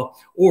thing. Well,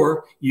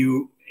 or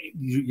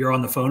you're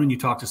on the phone and you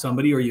talk to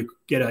somebody, or you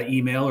get an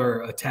email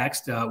or a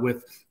text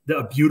with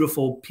a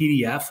beautiful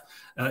PDF.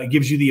 It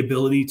gives you the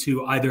ability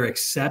to either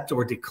accept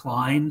or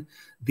decline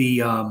the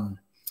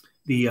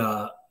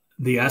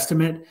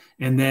estimate,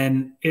 and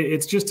then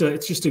it's just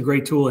a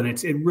great tool, and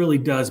it really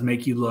does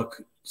make you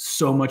look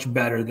so much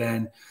better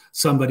than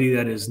somebody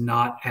that is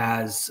not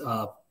as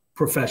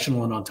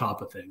professional and on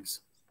top of things.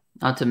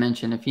 Not to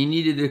mention, if you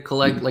needed to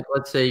collect, like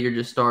let's say you're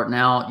just starting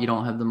out, you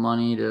don't have the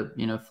money to,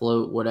 you know,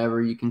 float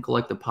whatever, you can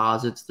collect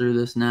deposits through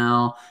this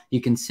now.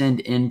 You can send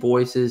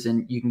invoices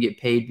and you can get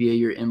paid via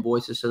your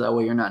invoices, so that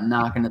way you're not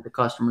knocking at the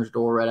customer's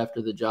door right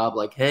after the job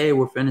like, "Hey,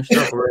 we're finished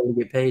up, we're ready to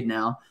get paid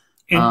now."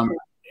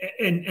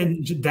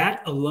 And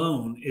that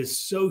alone is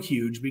so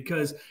huge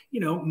because, you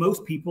know,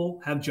 most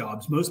people have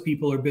jobs. Most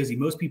people are busy.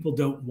 Most people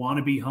don't want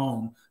to be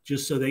home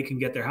just so they can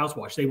get their house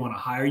washed. They want to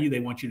hire you. They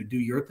want you to do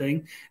your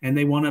thing, and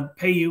they want to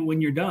pay you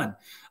when you're done.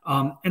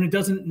 And it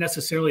doesn't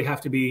necessarily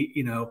have to be,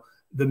 you know,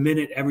 the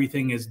minute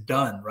everything is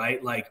done,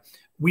 right? Like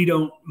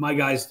my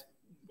guys,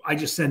 I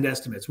just send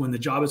estimates. When the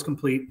job is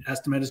complete,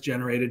 estimate is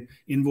generated,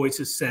 invoice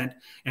is sent,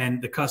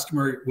 and the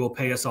customer will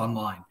pay us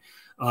online.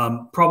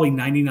 Probably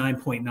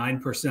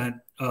 99.9%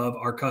 of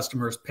our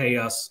customers pay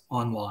us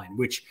online,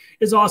 which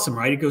is awesome,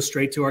 right? It goes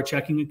straight to our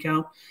checking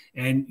account,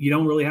 and you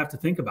don't really have to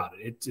think about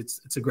it.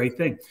 It's a great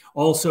thing.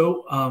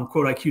 Also,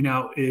 Quote IQ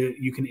now,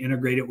 you can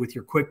integrate it with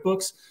your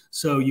QuickBooks,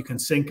 so you can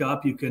sync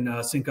up. You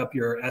can sync up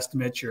your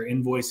estimates, your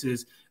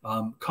invoices,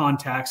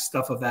 contacts,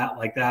 stuff of that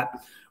like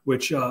that,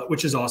 which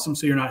is awesome.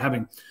 So you're not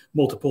having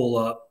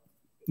multiple,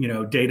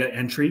 data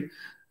entry.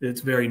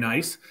 It's very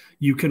nice.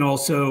 You can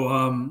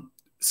also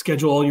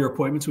schedule all your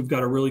appointments. We've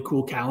got a really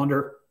cool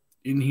calendar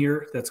in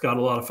here that's got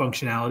a lot of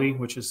functionality,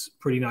 which is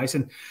pretty nice.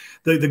 And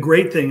the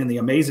great thing and the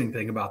amazing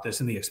thing about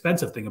this and the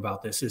expensive thing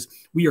about this is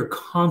we are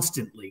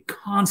constantly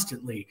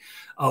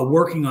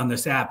working on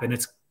this app, and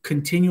it's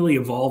continually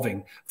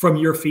evolving from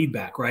your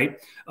feedback, right?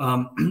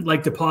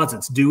 Like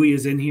deposits, Dewey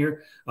is in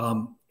here.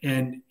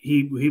 And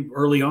he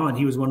early on,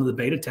 he was one of the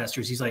beta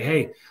testers. He's like,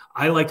 "Hey,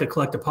 I like to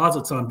collect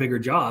deposits on bigger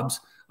jobs.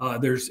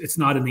 It's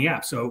not in the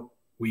app." So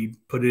we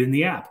put it in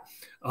the app.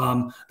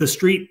 The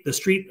street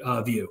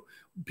view,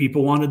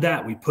 people wanted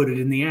that. We put it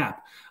in the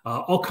app.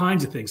 All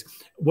kinds of things.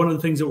 One of the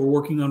things that we're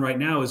working on right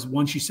now is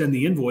once you send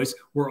the invoice,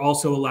 we're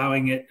also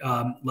allowing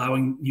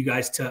you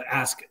guys to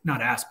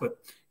not ask, but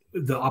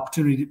the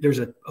opportunity. There's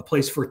a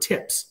place for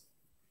tips.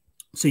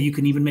 So you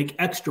can even make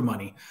extra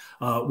money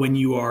when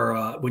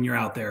you're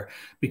out there,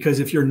 because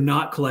if you're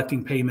not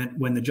collecting payment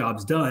when the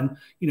job's done,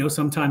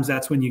 sometimes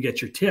that's when you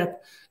get your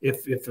tip.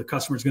 If the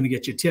customer is going to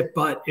get you a tip,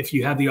 but if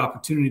you have the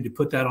opportunity to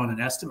put that on an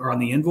estimate or on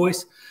the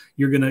invoice,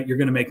 you're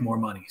gonna make more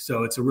money.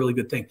 So it's a really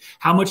good thing.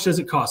 How much does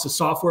it cost? The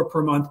software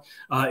per month,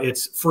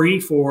 it's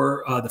free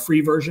for the free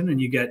version, and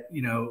you get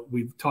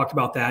we've talked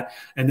about that,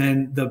 and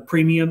then the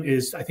premium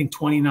is I think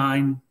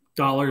 $29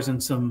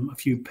 and a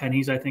few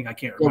pennies. I think I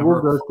can't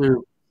remember.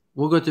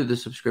 We'll go through the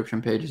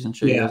subscriction pages and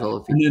show you guys all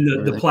the features.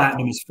 And then the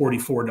platinum is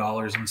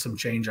 $44 and some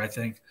change, I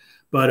think.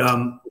 But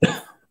I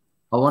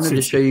wanted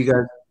to show you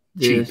guys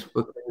this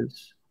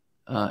because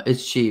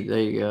it's cheap.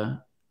 There you go.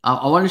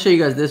 I wanted to show you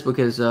guys this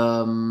because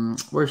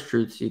where's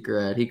Truth Seeker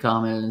at? He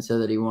commented and said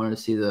that he wanted to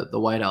see the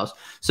White House.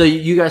 So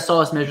you guys saw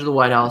us measure the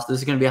White House. This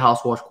is going to be a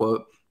house wash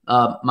quote.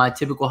 My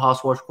typical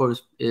house wash quote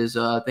is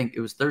I think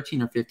it was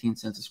 13 or 15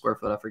 cents a square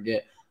foot. I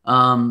forget.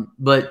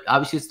 But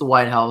obviously it's the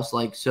White House,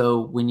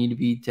 so we need to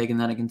be taking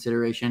that into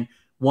consideration.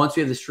 Once we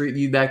have the street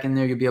view back in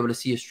there, you'll be able to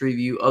see a street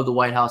view of the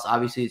White House.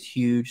 Obviously it's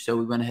huge, so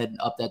we went ahead and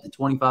upped that to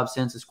 25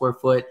 cents a square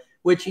foot,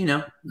 which,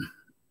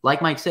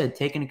 like Mike said,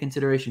 take into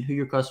consideration who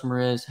your customer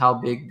is, how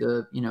big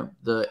how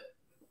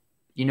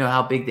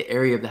big the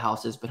area of the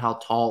house is, but how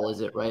tall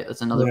is it, right?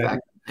 That's another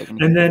factor.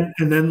 And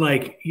then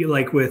like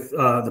with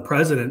the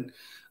president,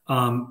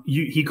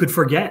 he could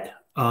forget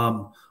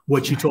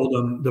what you told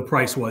him the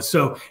price was.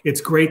 So it's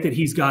great that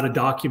he's got a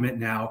document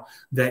now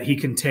that he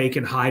can take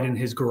and hide in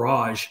his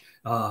garage.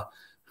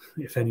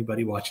 If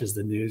anybody watches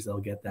the news, they'll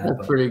get that.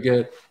 That's pretty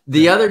good.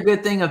 The other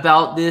good thing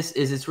about this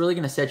is it's really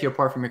going to set you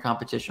apart from your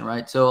competition,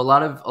 right? So a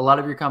lot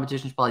of your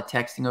competition is probably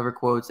texting over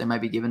quotes. They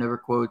might be giving over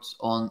quotes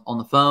on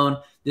the phone.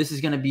 This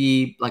is going to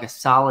be like a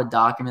solid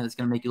document that's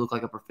going to make you look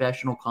like a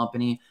professional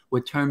company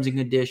with terms and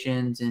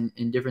conditions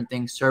and different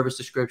things, service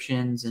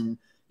descriptions, and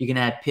you can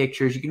add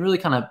pictures. You can really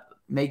kind of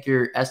make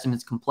your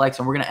estimates complex,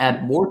 and we're going to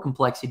add more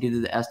complexity to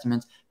the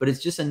estimates, but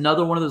it's just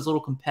another one of those little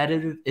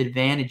competitive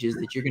advantages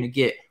that you're going to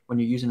get when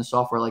you're using a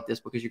software like this,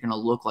 because you're going to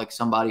look like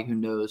somebody who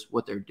knows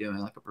what they're doing,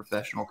 like a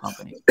professional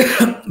company.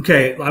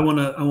 Okay, I want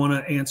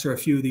to answer a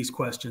few of these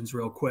questions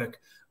real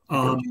quick.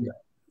 How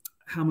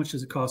much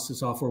does it cost the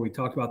software? We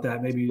talked about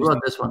that. Maybe you love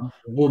this one.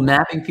 Will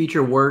mapping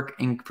feature work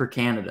for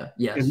Canada?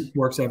 Yes, it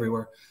works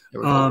everywhere.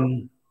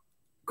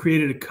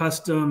 Created a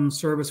custom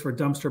service for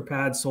dumpster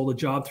pads, sold a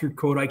job through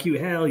Quote IQ.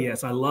 Hell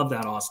yes, I love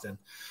that, Austin.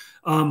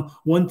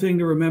 One thing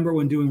to remember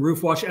when doing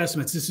roof wash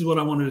estimates, this is what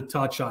I wanted to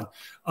touch on.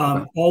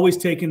 Always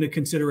take into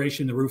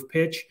consideration the roof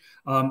pitch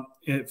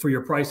for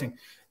your pricing.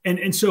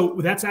 And so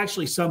that's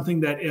actually something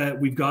that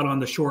we've got on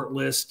the short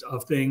list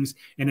of things,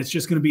 and it's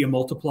just going to be a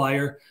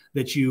multiplier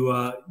that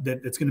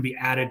that's going to be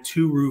added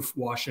to roof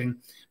washing,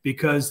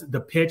 because the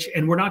pitch,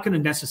 and we're not going to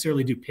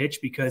necessarily do pitch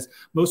because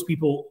most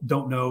people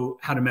don't know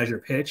how to measure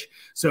pitch.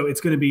 So it's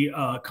going to be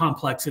a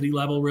complexity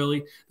level,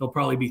 really. There'll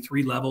probably be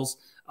 3 levels.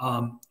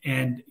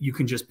 And you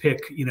can just pick,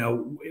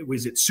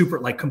 is it super,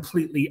 like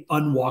completely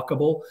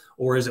unwalkable,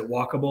 or is it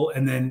walkable?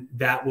 And then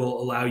that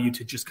will allow you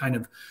to just kind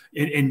of,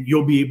 and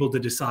you'll be able to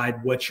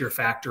decide what your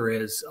factor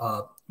is,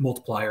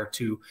 multiplier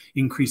to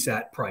increase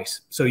that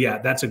price. So yeah,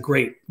 that's a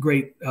great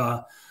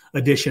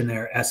addition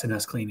there,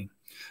 S&S Cleaning.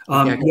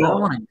 I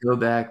want to go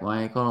back,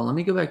 Mike. Hold on. Let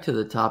me go back to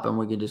the top and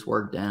we can just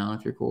work down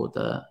if you're cool with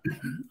that.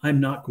 I'm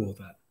not cool with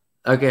that.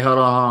 Okay, hold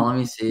on. Let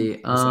me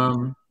see.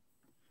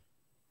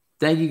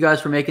 Thank you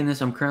guys for making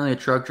this. I'm currently a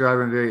truck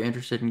driver and very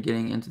interested in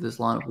getting into this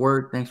line of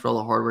work. Thanks for all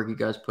the hard work you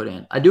guys put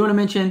in. I do want to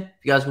mention,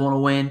 if you guys want to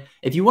win,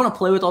 if you want to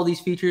play with all these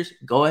features,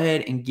 go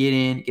ahead and get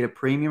a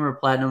premium or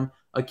platinum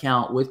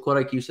account with Quote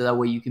IQ, so that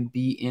way you can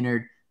be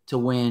entered to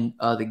win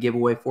the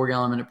giveaway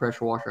 4-gallon minute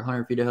pressure washer,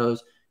 100 feet of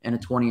hose, and a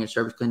 20-inch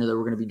surface cleaner that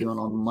we're going to be doing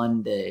on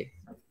Monday.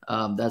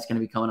 That's going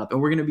to be coming up,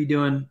 and we're going to be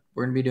doing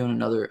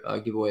another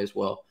giveaway as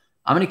well.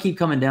 I'm going to keep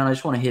coming down. I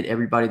just want to hit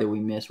everybody that we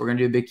missed. We're going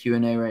to do a big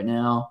Q&A right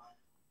now.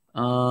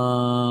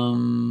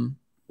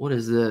 What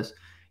is this?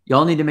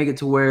 Y'all need to make it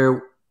to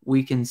where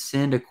we can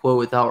send a quote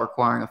without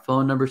requiring a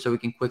phone number, so we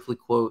can quickly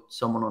quote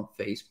someone on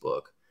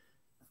Facebook.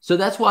 So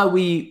that's why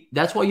you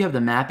have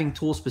the mapping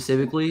tool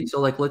specifically.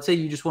 So like, let's say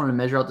you just wanted to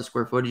measure out the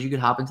square footage, you could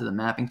hop into the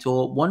mapping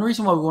tool. One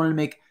reason why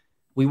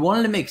we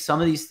wanted to make some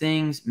of these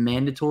things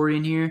mandatory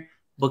in here,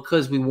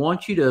 because we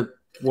want you to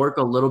work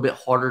a little bit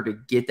harder to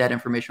get that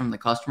information from the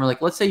customer.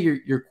 Like, let's say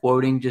you're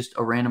quoting just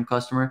a random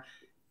customer.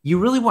 You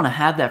really want to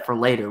have that for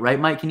later, right,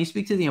 Mike? Can you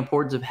speak to the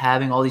importance of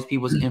having all these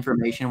people's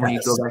information when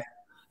you go back?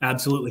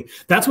 Absolutely.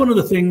 That's one of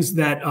the things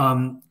that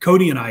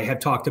Cody and I have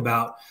talked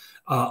about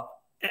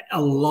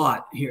a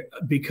lot here,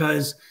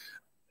 because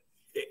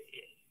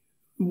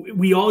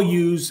we all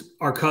use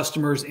our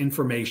customers'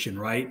 information,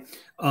 right,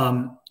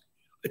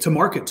 to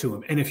market to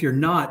them. And if you're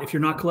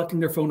not collecting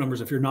their phone numbers,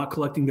 if you're not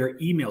collecting their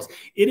emails,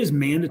 it is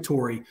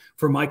mandatory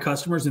for my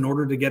customers, in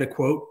order to get a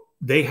quote,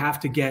 they have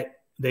to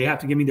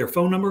give me their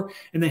phone number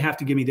and they have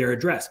to give me their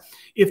address.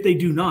 If they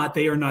do not,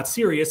 they are not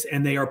serious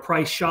and they are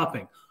price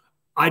shopping.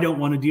 I don't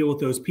want to deal with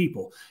those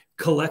people.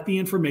 Collect the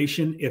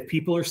information. If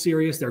people are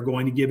serious, they're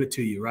going to give it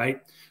to you,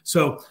 right?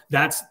 So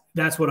that's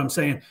what I'm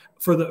saying.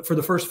 For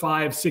the first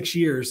 5-6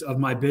 years of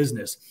my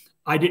business,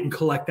 I didn't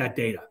collect that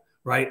data,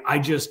 right? I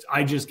just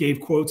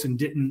gave quotes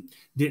and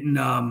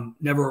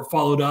never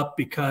followed up,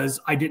 because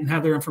I didn't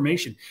have their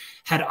information.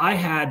 Had I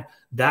had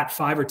that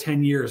 5 or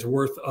 10 years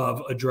worth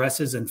of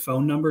addresses and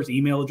phone numbers,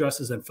 email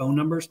addresses and phone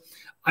numbers,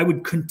 I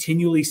would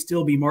continually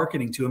still be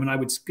marketing to them, and I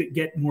would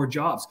get more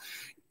jobs.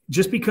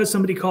 Just because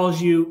somebody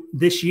calls you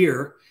this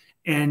year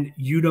and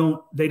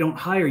they don't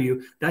hire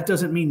you, that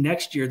doesn't mean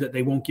next year that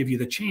they won't give you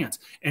the chance.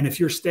 And if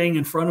you're staying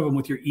in front of them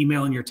with your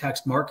email and your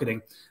text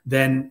marketing,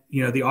 then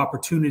the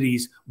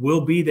opportunities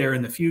will be there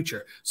in the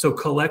future. So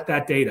collect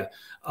that data.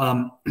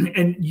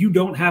 And you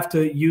don't have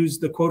to use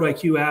the Quote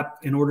IQ app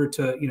in order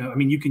to,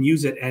 you can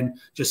use it and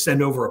just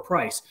send over a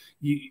price.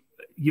 You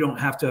don't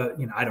have to,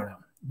 I don't know,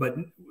 but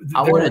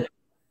I want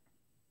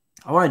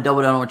to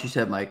double down on what you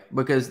said, Mike,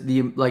 because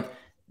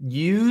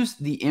use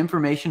the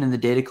information and the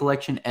data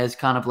collection as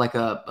kind of like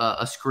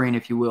a screen,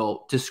 if you will,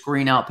 to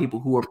screen out people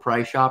who are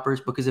price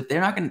shoppers. Because if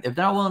they're not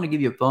willing to give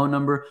you a phone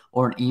number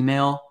or an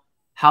email,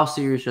 how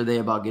serious are they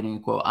about getting a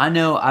quote? I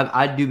know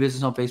I do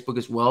business on Facebook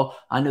as well.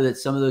 I know that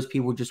some of those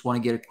people just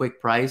want to get a quick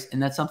price,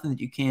 and that's something that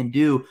you can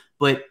do.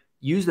 But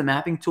use the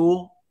mapping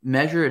tool,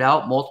 measure it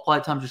out, multiply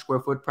it times your square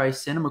foot price,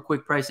 send them a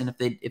quick price, and if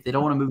they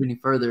don't want to move any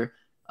further,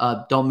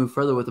 don't move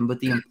further with them.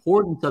 But the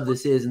importance of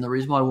this is, and the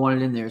reason why I want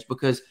it in there is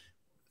because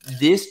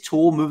this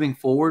tool moving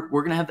forward,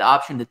 we're going to have the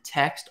option to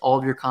text all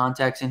of your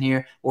contacts in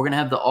here. We're going to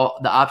have the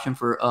option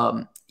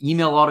for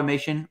email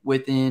automation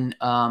within,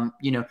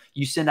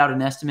 you send out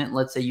an estimate.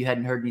 Let's say you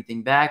hadn't heard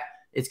anything back.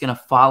 It's going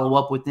to follow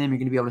up with them. You're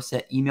going to be able to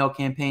set email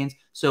campaigns.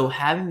 So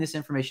having this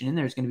information in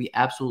there is going to be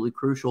absolutely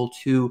crucial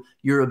to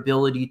your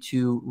ability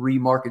to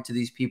remarket to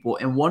these people.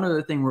 And one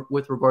other thing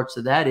with regards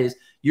to that is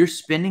you're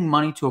spending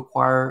money to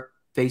acquire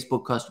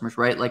Facebook customers,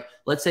 right? Like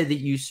let's say that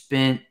you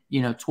spent,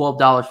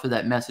 $12 for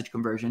that message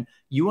conversion.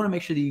 You want to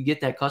make sure that you get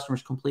that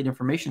customer's complete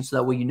information so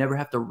that way you never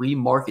have to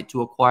remarket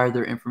to acquire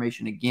their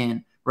information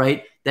again,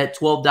 right? That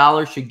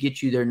 $12 should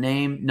get you their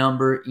name,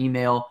 number,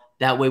 email.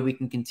 That way we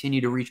can continue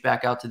to reach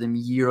back out to them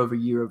year over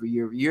year over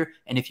year over year.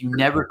 And if you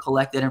never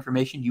collect that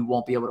information, you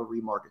won't be able to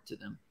remarket to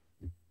them.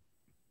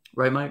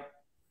 Right, Mike?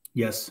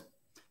 Yes.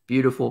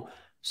 Beautiful.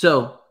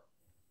 So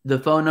the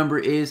phone number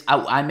is,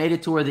 I made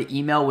it to where the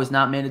email was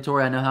not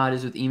mandatory. I know how it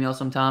is with email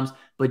sometimes,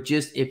 but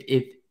just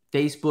if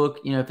Facebook,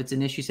 if it's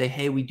an issue, say,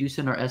 hey, we do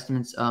send our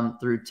estimates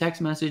through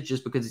text message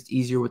just because it's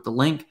easier with the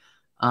link.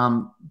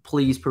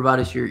 Please provide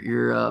us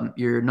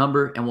your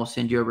number and we'll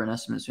send you over an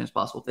estimate as soon as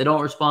possible. If they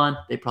don't respond,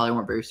 they probably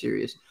weren't very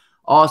serious.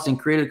 Austin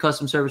created a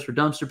custom service for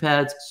dumpster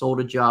pads, sold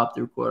a job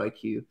through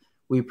QuoteIQ.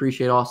 We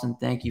appreciate Austin.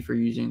 Thank you for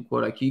using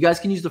QuoteIQ. You guys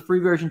can use the free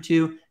version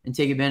too and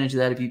take advantage of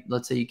that if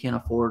let's say you can't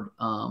afford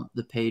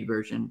the paid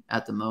version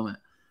at the moment.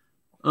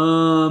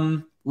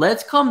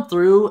 Let's come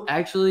through.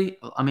 Actually,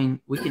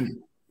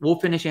 we'll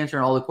finish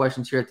answering all the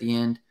questions here at the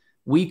end.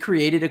 We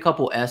created a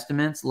couple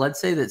estimates. Let's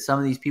say that some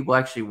of these people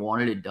actually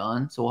wanted it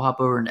done. So we'll hop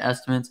over into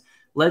estimates.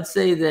 Let's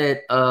say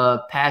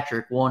that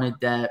Patrick wanted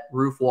that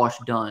roof wash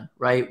done,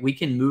 right? We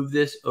can move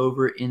this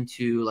over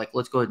into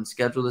let's go ahead and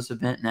schedule this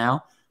event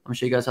now. I'm going to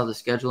show you guys how the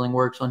scheduling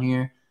works on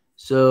here.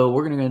 So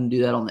we're going to go ahead and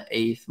do that on the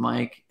 8th,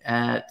 Mike,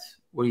 at,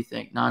 what do you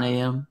think, 9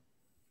 a.m.?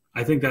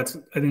 I think that's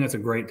a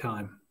great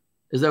time.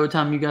 Is that what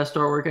time you guys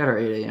start work at, or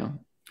 8 a.m.?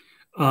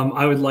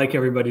 I would like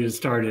everybody to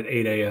start at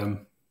 8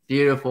 a.m.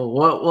 Beautiful.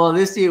 Well,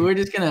 this year we're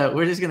just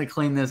gonna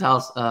clean this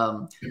house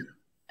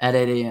at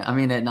 8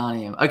 a.m. At 9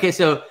 a.m. Okay,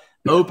 so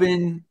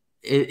open.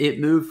 It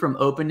moved from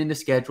open into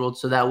scheduled,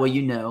 so that way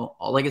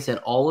like I said,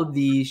 all of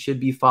these should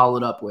be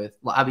followed up with.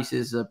 Well, obviously,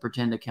 this is a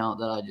pretend account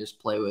that I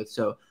just play with,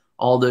 so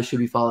all those should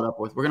be followed up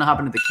with. We're gonna hop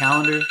into the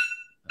calendar.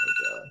 Oh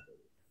God.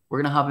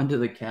 We're gonna hop into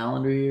the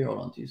calendar here. Hold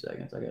on 2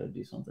 seconds. I gotta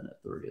do something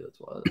at 3. That's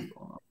why that's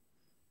going on.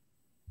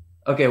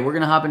 Okay, we're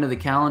gonna hop into the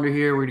calendar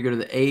here. We're gonna go to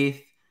the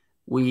 8th.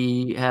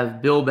 We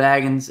have Bill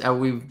Baggins.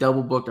 We've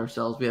double booked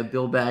ourselves. We have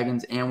Bill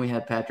Baggins and we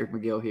have Patrick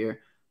McGill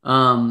here.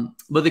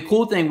 But the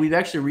cool thing, we've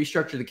actually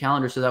restructured the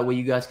calendar so that way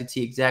you guys can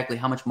see exactly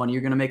how much money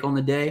you're going to make on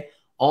the day.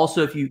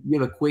 Also, if you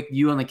have a quick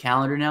view on the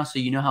calendar now, so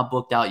you know how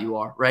booked out you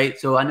are, right?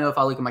 So I know if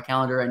I look at my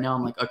calendar right now,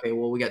 I'm like, okay,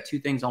 well, we got 2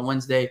 things on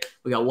Wednesday.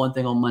 We got 1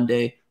 thing on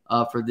Monday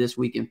for this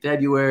week in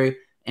February.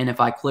 And if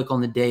I click on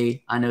the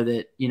day, I know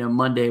that,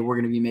 Monday we're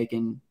going to be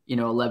making,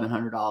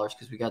 $1,100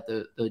 because we got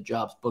the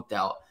jobs booked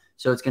out.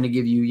 So it's going to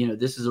give you,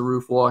 this is a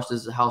roof wash,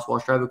 this is a house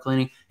wash, driveway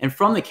cleaning. And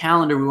from the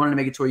calendar, we wanted to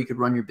make it to where you could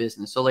run your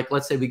business. So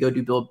let's say we go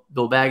do Bill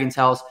Baggins'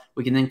 house.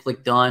 We can then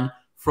click done.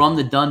 From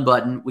the done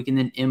button, we can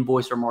then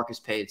invoice or mark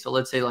as paid. So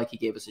let's say he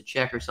gave us a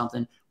check or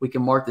something. We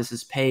can mark this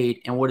as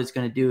paid. And what it's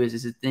going to do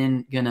is it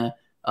then going to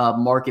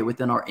mark it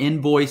within our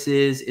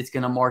invoices. It's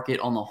going to mark it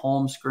on the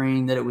home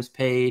screen that it was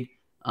paid.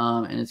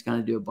 And it's going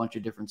to do a bunch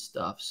of different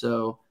stuff.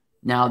 So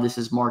now this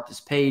is marked as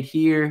paid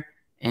here.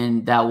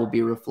 And that will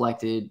be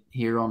reflected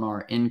here on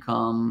our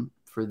income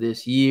for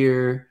this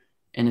year.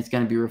 And it's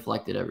going to be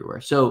reflected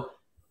everywhere. So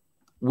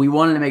we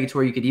wanted to make it to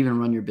where you could even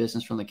run your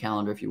business from the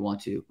calendar if you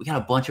want to. We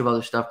got a bunch of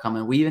other stuff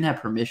coming. We even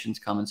have permissions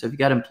coming. So if you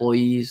got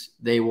employees,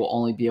 they will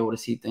only be able to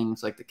see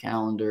things like the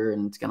calendar,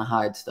 and it's going to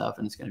hide stuff,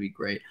 and it's going to be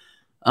great.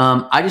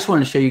 I just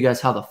wanted to show you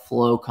guys how the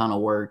flow kind of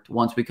worked.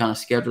 Once we kind of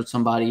scheduled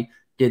somebody,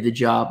 did the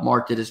job,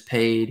 marked it as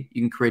paid.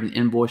 You can create an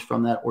invoice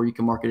from that, or you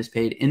can mark it as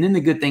paid. And then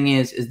the good thing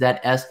is that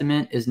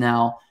estimate is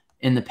now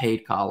in the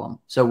paid column.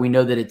 So we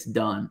know that it's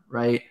done,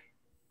 right?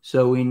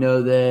 So we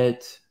know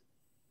that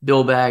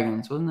Bill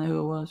Baggins, wasn't that who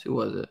it was? Who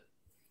was it?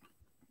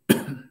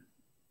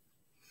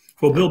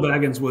 Well, Bill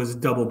Baggins was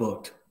double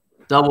booked.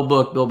 Double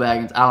booked Bill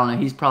Baggins. I don't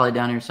know. He's probably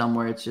down here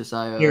somewhere. It's just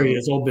here he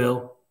is, old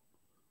Bill.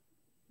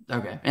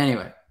 Okay.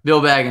 Anyway,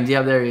 Bill Baggins.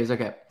 Yeah, there he is.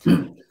 Okay.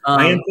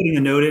 I am putting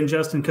a note in,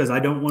 Justin, because I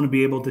don't want to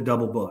be able to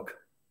double book.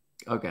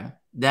 Okay.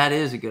 That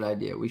is a good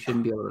idea. We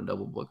shouldn't be able to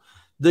double book.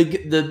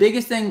 The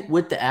biggest thing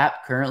with the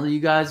app currently, you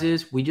guys,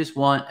 is we just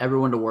want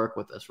everyone to work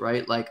with us,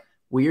 right?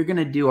 We are going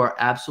to do our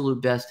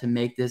absolute best to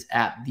make this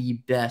app the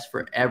best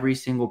for every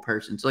single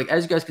person. So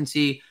as you guys can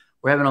see,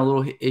 we're having a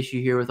little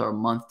issue here with our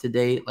month to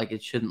date.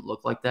 It shouldn't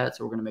look like that.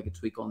 So we're going to make a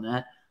tweak on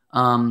that.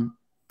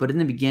 But in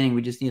the beginning,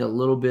 we just need a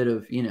little bit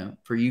of,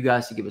 for you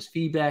guys to give us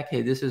feedback.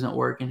 Hey, this isn't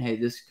working. Hey,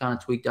 this kind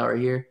of tweaked out right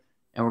here.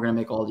 And we're going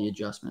to make all the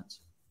adjustments.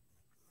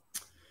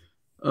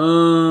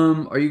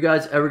 Are you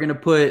guys ever going to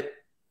put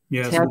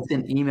text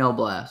and email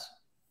blast?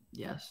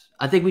 Yes.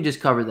 I think we just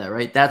covered that,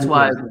 right? That's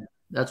why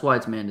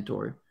it's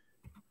mandatory.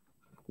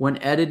 When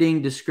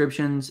editing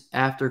descriptions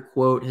after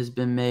quote has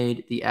been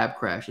made, the app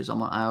crashes.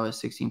 I'm on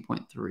iOS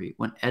 16.3.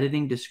 When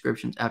editing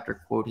descriptions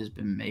after quote has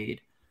been made,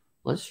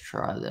 let's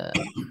try that.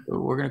 So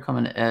we're going to come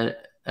into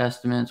edit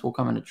estimates. We'll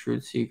come into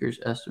Truth Seekers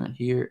estimate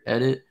here,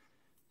 edit,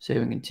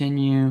 save and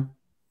continue.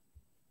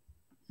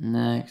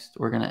 Next,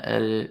 we're going to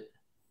edit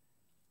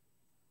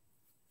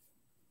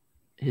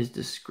his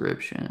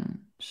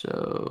description.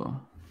 So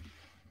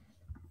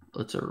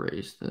let's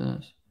erase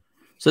this.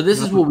 So this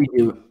is what we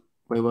do.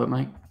 Wait, what,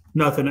 Mike?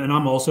 Nothing. And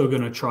I'm also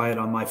going to try it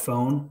on my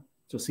phone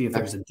to see if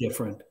there's a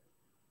different.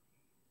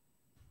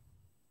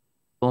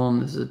 Boom.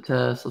 This is a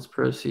test. Let's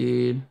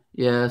proceed.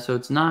 Yeah. So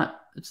it's not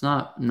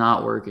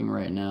working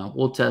right now.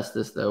 We'll test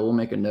this though. We'll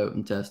make a note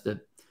and test it.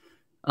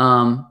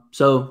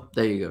 So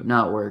there you go.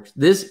 Now it works.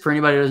 This, for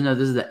anybody who doesn't know,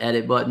 this is the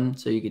edit button.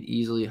 So you could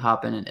easily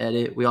hop in and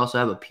edit. We also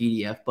have a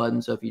PDF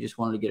button. So if you just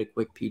wanted to get a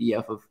quick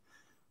PDF of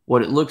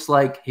what it looks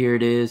like, here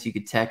it is. You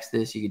could text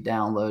this, you could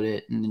download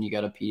it, and then you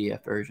got a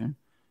PDF version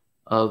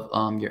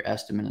of your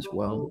estimate as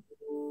well.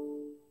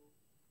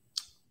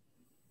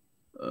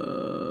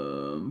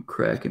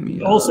 Cracking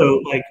me also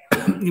up. Like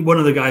one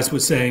of the guys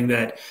was saying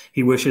that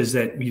he wishes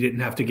that you didn't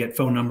have to get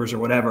phone numbers or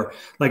whatever.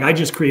 Like I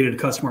just created a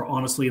customer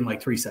honestly in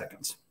like 3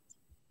 seconds.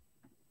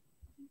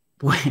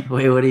 Wait,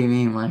 what do you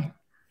mean, Mike?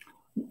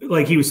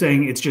 Like he was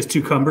saying it's just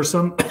too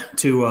cumbersome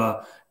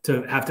to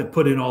have to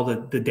put in all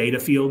the data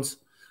fields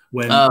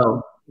when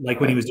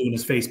when he was doing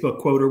his Facebook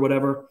quote or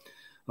whatever.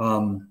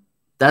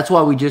 That's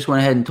why we just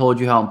went ahead and told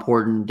you how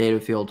important data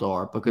fields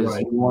are, because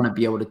you want to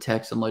be able to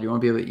text them later. You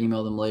want to be able to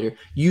email them later.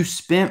 You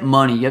spent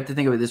money. You have to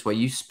think of it this way.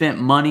 You spent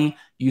money.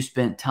 You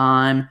spent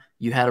time.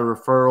 You had a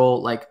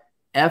referral. Like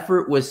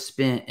effort was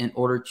spent in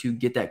order to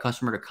get that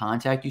customer to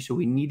contact you. So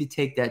we need to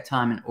take that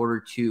time in order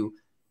to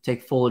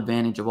take full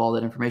advantage of all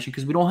that information,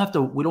 because we don't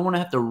want to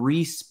have to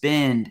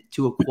re-spend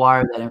to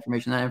acquire that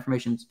information. That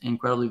information is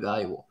incredibly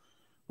valuable.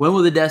 When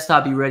will the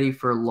desktop be ready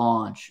for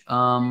launch?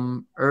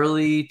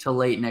 Early to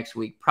late next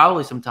week.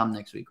 Probably sometime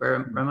next week,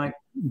 right, Mike?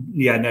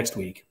 Yeah, next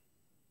week.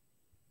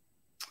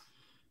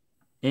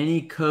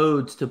 Any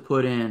codes to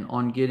put in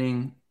on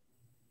getting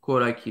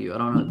Quote IQ? I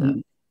don't know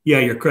that. Yeah,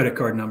 your credit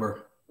card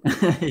number.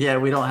 Yeah,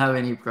 we don't have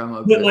any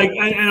promo. But like,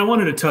 and I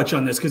wanted to touch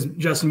on this because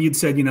Justin, you'd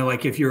said,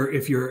 like if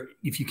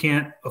you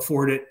can't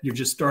afford it, you're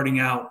just starting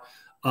out.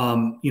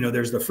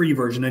 There's the free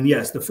version, and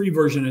yes, the free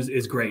version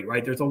is great,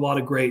 right? There's a lot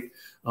of great.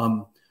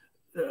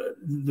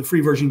 The free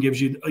version gives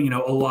you,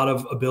 a lot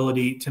of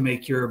ability to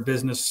make your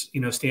business,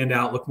 stand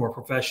out, look more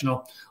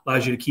professional,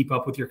 allows you to keep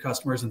up with your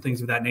customers and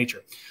things of that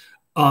nature.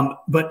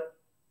 But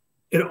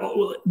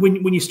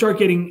when you start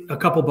getting a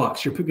couple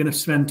bucks, you're going to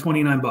spend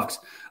 $29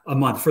 a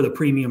month for the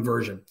premium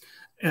version.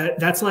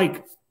 That's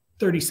like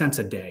 30 cents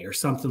a day or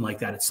something like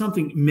that. It's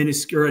something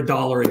minuscule,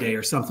 $1 a day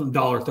or something,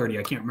 $1.30.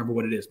 I can't remember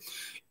what it is.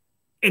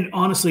 And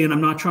honestly, and I'm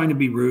not trying to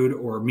be rude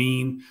or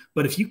mean,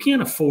 but if you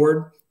can't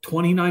afford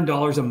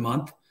 $29 a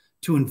month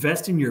to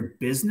invest in your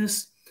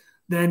business,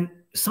 then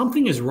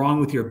something is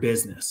wrong with your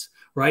business,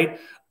 right?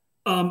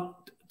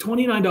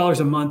 $29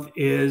 a month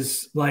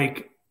is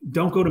like,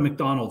 don't go to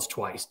McDonald's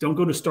twice. Don't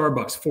go to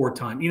Starbucks 4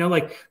 times.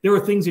 There are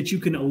things that you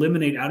can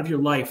eliminate out of your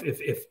life if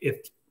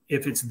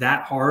it's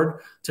that hard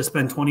to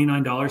spend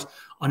 $29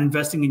 on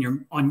investing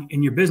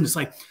in your business.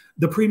 Like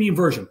the premium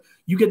version,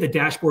 you get the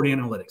dashboard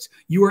analytics.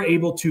 You are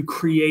able to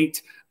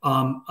create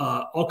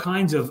all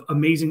kinds of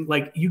amazing,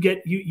 like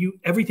you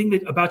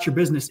everything about your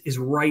business is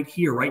right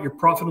here, right? Your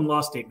profit and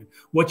loss statement,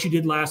 what you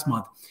did last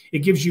month. It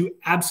gives you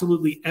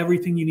absolutely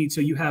everything you need. So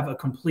you have a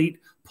complete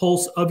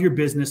pulse of your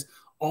business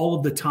all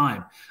of the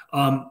time.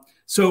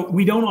 So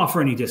we don't offer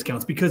any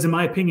discounts because in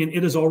my opinion,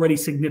 it is already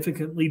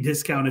significantly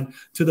discounted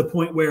to the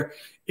point where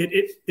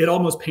it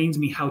almost pains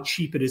me how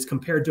cheap it is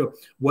compared to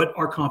what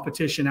our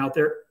competition out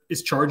there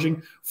is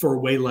charging for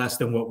way less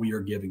than what we are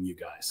giving you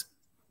guys.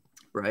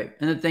 Right.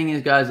 And the thing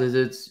is, guys, is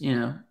it's,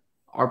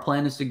 our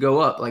plan is to go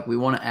up. Like we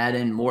want to add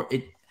in more.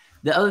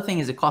 The other thing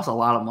is it costs a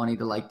lot of money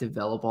to like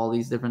develop all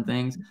these different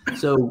things.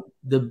 So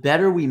the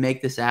better we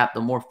make this app, the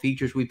more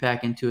features we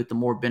pack into it, the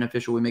more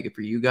beneficial we make it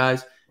for you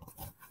guys.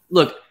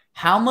 Look,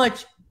 how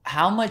much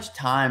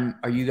time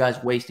are you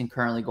guys wasting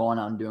currently going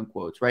out and doing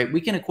quotes, right?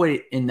 We can equate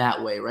it in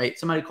that way, right?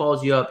 Somebody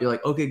calls you up. You're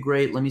like, okay,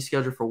 great. Let me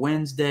schedule for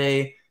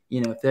Wednesday,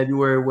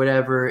 February,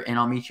 whatever. And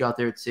I'll meet you out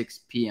there at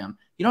 6 p.m.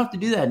 You don't have to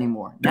do that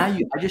anymore. Now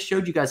I just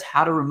showed you guys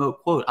how to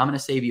remote quote. I'm going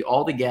to save you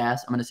all the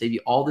gas. I'm going to save you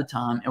all the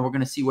time. And we're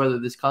going to see whether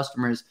this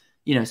customer is,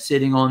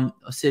 sitting on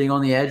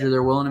the edge or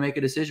they're willing to make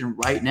a decision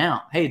right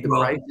now. Hey, the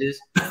price is.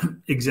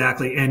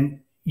 Exactly. And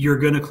you're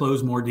going to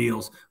close more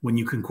deals when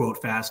you can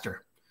quote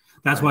faster.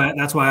 That's why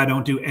I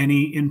don't do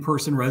any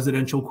in-person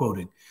residential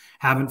quoting.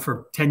 Haven't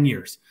for 10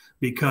 years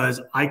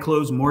because I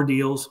close more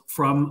deals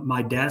from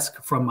my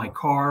desk, from my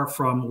car,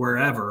 from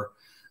wherever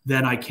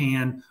than I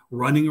can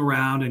running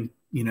around and,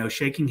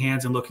 shaking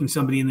hands and looking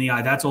somebody in the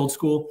eye. That's old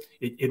school.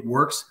 It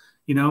works.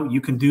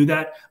 You can do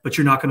that, but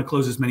you're not going to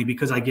close as many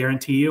because I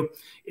guarantee you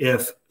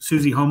if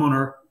Susie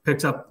homeowner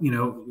picks up, you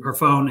know, her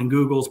phone and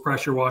Googles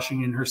pressure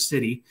washing in her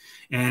city,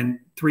 and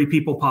 3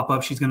 people pop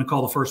up, she's going to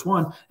call the first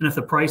one. And if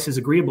the price is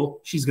agreeable,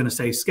 she's going to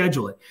say,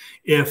 schedule it.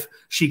 If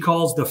she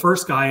calls the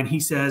first guy and he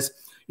says,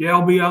 yeah,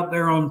 I'll be out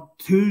there on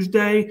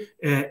Tuesday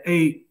at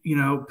 8,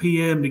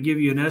 p.m. to give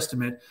you an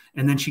estimate.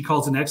 And then she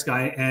calls the next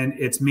guy and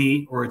it's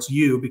me or it's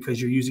you because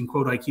you're using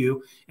Quote IQ,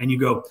 and you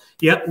go,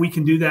 yep, we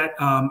can do that.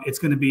 It's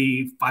going to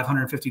be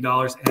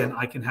 $550 and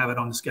I can have it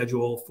on the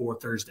schedule for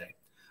Thursday.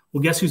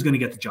 Well, guess who's going to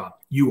get the job?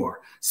 You are.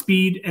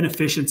 Speed and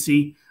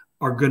efficiency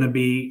are going to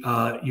be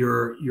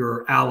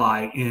your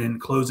ally in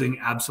closing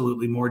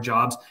absolutely more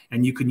jobs.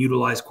 And you can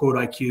utilize Quote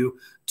IQ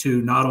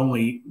to not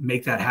only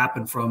make that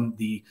happen from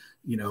the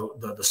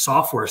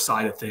software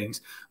side of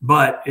things,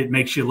 but it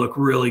makes you look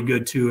really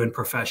good too and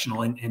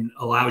professional, and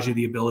allows you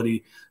the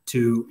ability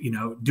to,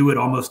 do it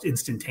almost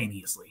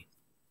instantaneously.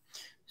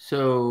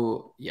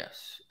 So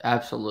yes,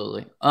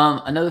 absolutely.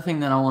 Another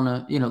thing that I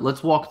want to,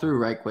 let's walk through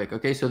right quick.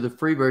 Okay. So the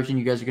free version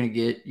you guys are going to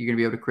get, you're going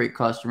to be able to create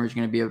customers.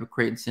 You're going to be able to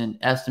create and send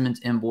estimates,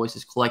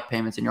 invoices, collect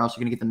payments, and you're also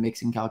going to get the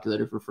mixing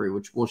calculator for free,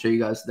 which we'll show you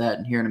guys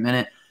that here in a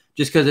minute,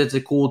 just because it's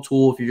a cool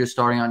tool if you're just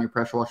starting on your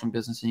pressure washing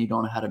business and you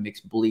don't know how to mix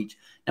bleach.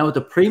 Now with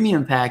the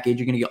premium package,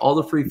 you're going to get all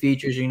the free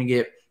features. You're going to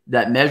get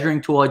that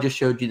measuring tool I just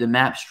showed you, the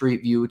Map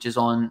Street View, which is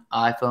on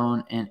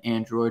iPhone and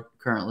Android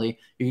currently.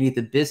 You're going to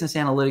get the business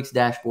analytics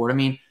dashboard. I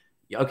mean,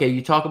 okay,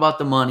 you talk about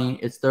the money.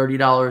 It's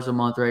 $30 a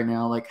month right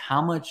now. Like how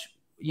much,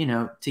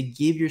 to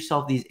give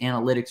yourself these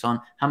analytics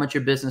on how much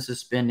your business is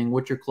spending,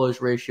 what your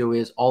close ratio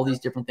is, all these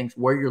different things,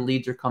 where your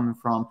leads are coming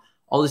from,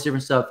 all this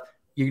different stuff.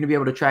 You're going to be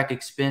able to track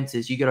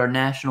expenses. You get our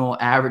national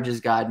averages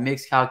guide,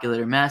 mix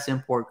calculator, mass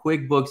import,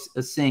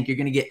 QuickBooks Sync. You're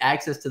going to get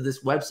access to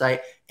this website.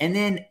 And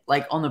then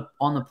like on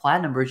the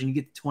platinum version, you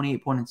get the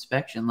 28-point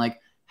inspection.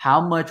 Like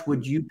how much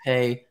would you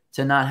pay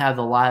to not have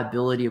the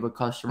liability of a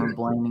customer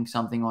blaming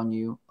something on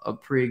you, a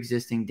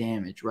pre-existing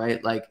damage,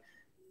 right? Like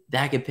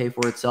that could pay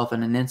for itself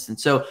in an instant.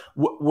 So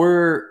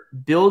we're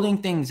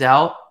building things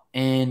out,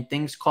 and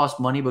things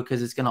cost money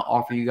because it's going to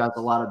offer you guys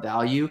a lot of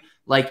value.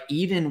 Like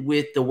even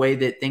with the way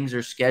that things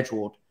are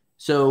scheduled.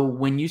 So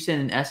when you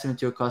send an estimate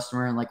to a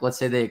customer and like, let's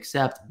say they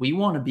accept, we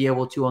want to be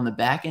able to, on the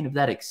back end of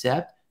that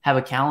accept, have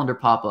a calendar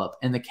pop up,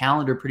 and the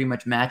calendar pretty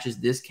much matches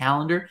this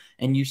calendar,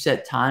 and you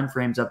set time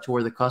frames up to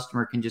where the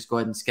customer can just go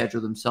ahead and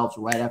schedule themselves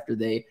right after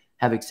they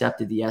have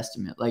accepted the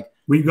estimate. Like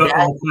we've got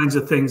all kinds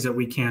of things that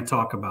we can't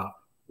talk about.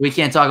 We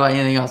can't talk about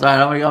anything else.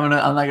 All right, I'm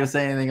not gonna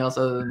say anything else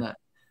other than that.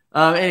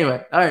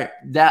 Anyway, all right,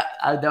 that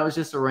was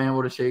just a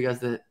ramble to show you guys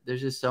that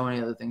there's just so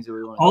many other things that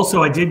we want.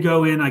 Also, I did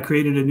go in, I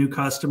created a new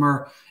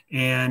customer,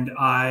 and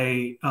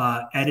I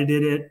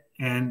edited it,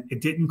 and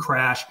it didn't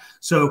crash.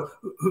 So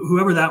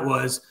whoever that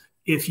was,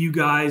 if you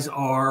guys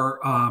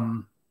are,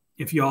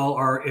 if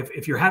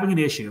you're having an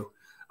issue,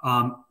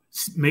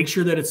 make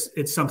sure that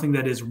it's something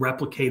that is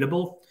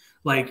replicatable.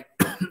 Like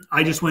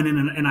I just went in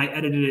and I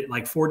edited it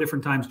like 4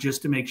 different times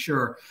just to make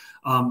sure.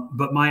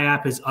 But my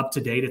app is up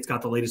to date. It's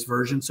got the latest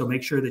version. So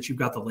make sure that you've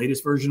got the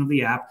latest version of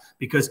the app,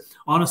 because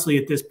honestly,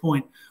 at this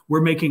point,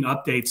 we're making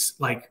updates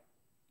like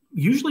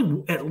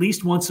usually at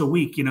least once a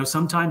week,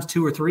 sometimes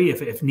 2 or 3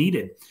 if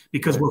needed,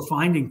 because we're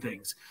finding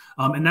things.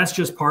 And that's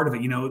just part of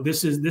it.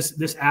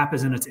 This app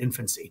is in its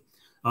infancy.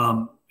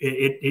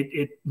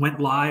 It went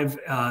live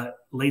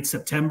late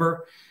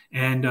September.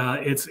 And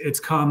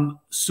it's come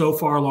so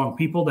far along.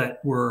 People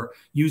that were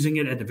using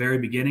it at the very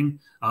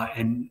beginning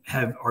and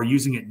are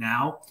using it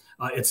now.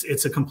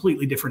 It's a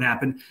completely different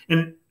app.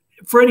 And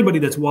for anybody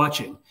that's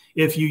watching,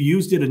 if you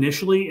used it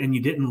initially and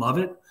you didn't love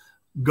it,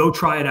 go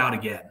try it out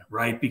again,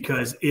 right?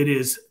 Because it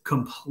is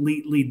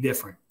completely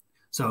different.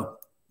 So.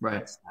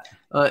 Right.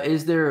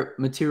 Is there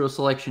material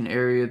selection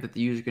area that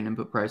the user can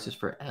input prices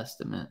for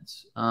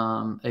estimates,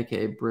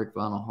 aka brick,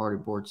 vinyl,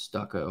 hardy board,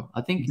 stucco?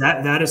 I think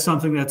that is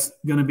something that's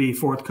going to be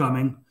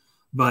forthcoming.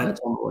 But that's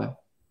on the way.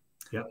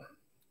 Yep.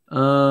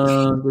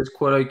 There's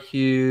Quote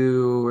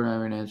IQ. We're not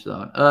going to answer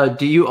that one.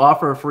 Do you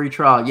offer a free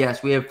trial?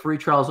 Yes, we have free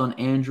trials on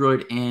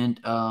Android and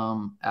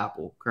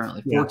Apple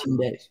currently. 14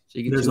 days. So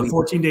you get there's a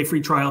 14-day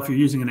free trial if you're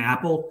using an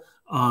Apple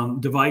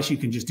device. You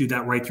can just do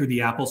that right through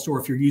the Apple Store.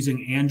 If you're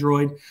using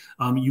Android,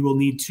 you will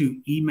need to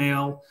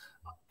email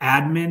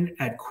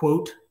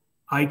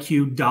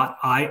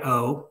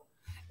admin@quoteiq.io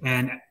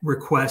and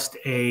request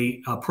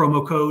a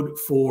promo code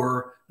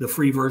for the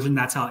free version.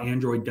 That's how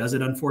Android does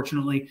it.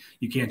 Unfortunately,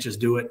 you can't just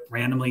do it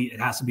randomly.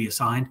 It has to be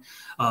assigned.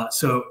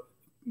 So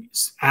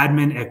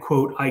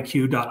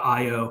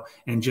admin@quoteiq.io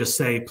and just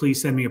say,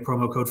 please send me a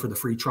promo code for the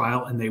free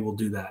trial, and they will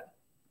do that.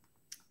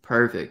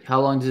 Perfect.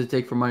 How long does it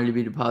take for money to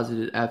be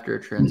deposited after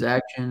a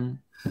transaction?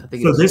 I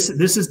think so. This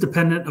is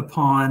dependent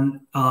upon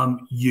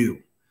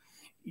you.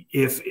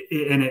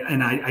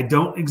 I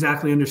don't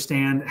exactly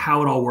understand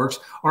how it all works.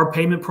 Our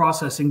payment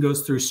processing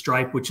goes through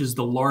Stripe, which is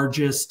the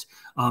largest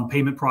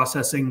payment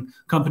processing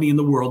company in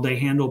the world. They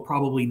handle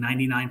probably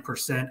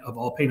 99% of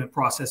all payment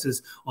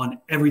processes on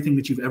everything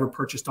that you've ever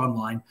purchased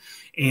online.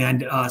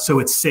 And so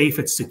it's safe,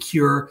 it's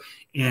secure.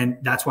 And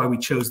that's why we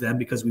chose them,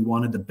 because we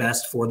wanted the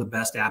best for the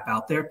best app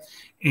out there.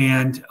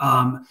 And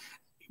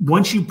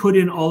once you put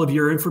in all of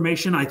your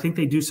information, I think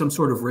they do some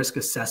sort of risk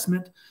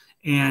assessment.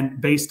 And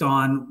based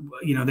on,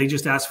 they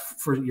just ask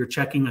for your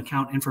checking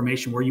account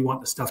information, where you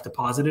want the stuff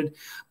deposited.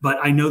 But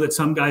I know that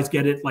some guys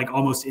get it like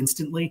almost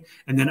instantly,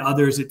 and then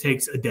others it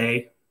takes a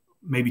day,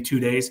 maybe 2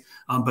 days.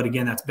 But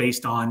again, that's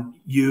based on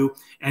you.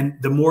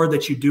 And the more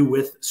that you do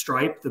with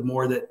Stripe, the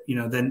more that,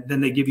 then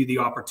they give you the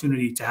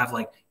opportunity to have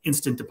like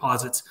instant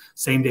deposits,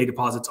 same day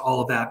deposits, all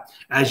of that.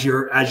 As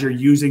you're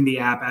using the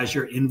app, as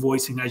you're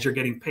invoicing, as you're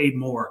getting paid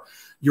more,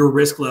 your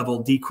risk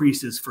level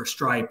decreases for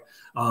Stripe,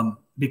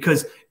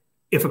 because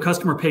if a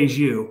customer pays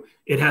you,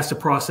 it has to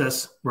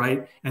process,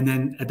 right? And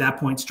then at that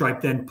point,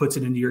 Stripe then puts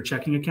it into your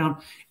checking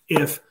account.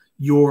 If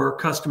your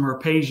customer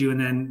pays you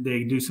and then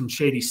they do some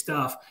shady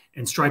stuff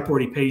and Stripe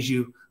already pays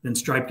you, then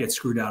Stripe gets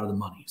screwed out of the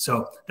money.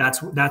 So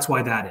that's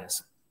why that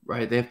is.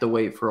 Right. They have to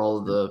wait for all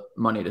of the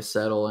money to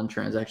settle and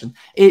transactions.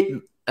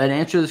 An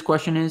answer to this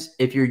question is,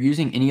 if you're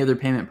using any other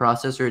payment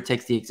processor, it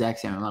takes the exact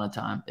same amount of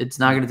time. It's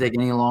not going to take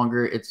any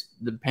longer. It's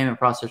the payment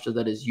processor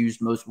that is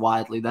used most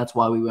widely. That's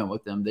why we went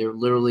with them. They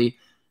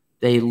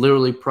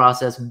literally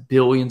process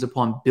billions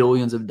upon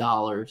billions of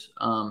dollars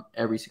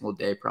every single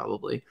day,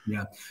 probably.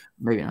 Yeah.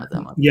 Maybe not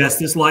that much. Yes,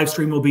 this live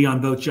stream will be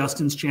on both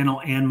Justin's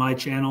channel and my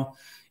channel.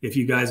 If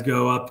you guys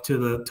go up to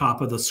the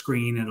top of the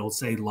screen, it'll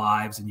say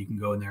lives, and you can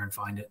go in there and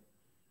find it.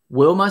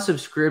 Will my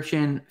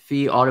subscription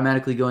fee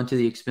automatically go into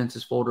the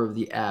expenses folder of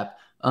the app?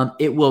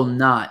 It will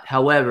not.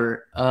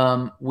 However,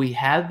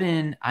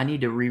 I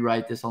need to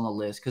rewrite this on the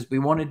list because we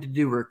wanted to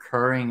do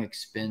recurring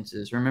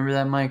expenses. Remember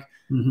that, Mike?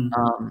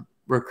 Mm-hmm.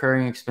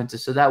 Recurring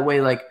expenses. So that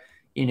way, like,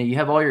 you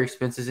have all your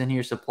expenses in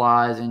here,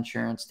 supplies,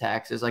 insurance,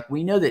 taxes. Like,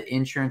 we know that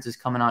insurance is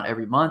coming out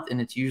every month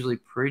and it's usually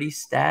pretty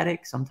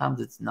static.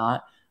 Sometimes it's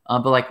not.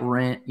 But like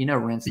rent,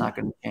 rent's not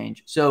going to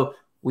change. So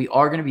we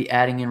are going to be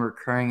adding in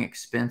recurring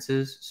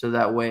expenses. So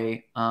that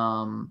way,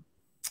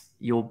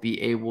 you'll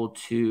be able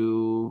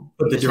to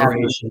put the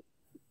duration.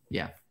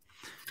 Yeah.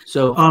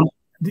 So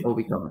what will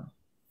be coming?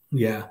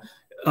 Yeah.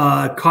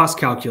 Cost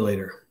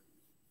calculator.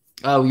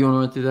 Oh, you want to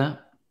run through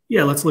that?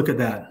 Yeah, let's look at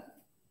that.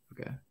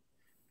 Okay.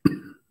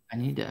 I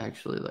need to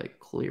actually like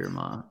clear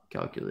my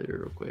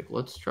calculator real quick.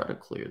 Let's try to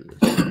clear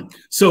this.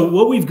 So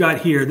what we've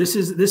got here, this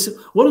is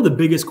one of the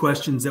biggest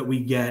questions that we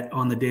get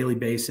on the daily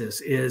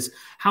basis is,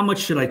 how much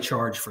should I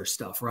charge for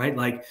stuff, right?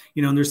 Like,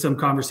 and there's some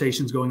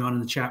conversations going on in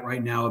the chat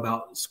right now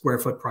about square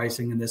foot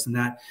pricing and this and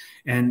that.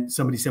 And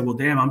somebody said, well,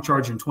 damn, I'm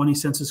charging 20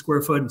 cents a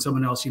square foot. And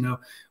someone else,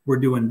 we're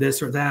doing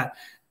this or that.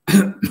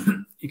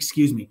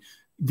 Excuse me.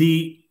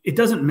 It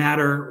doesn't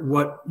matter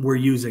what we're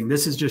using.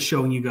 This is just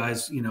showing you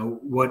guys,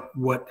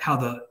 how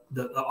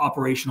the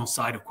operational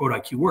side of Quote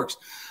IQ works.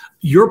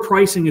 Your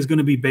pricing is going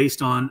to be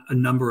based on a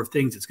number of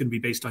things. It's going to be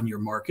based on your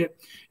market.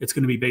 It's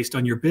going to be based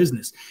on your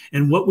business.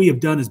 And what we have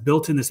done is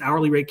built in this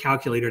hourly rate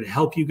calculator to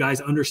help you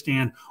guys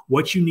understand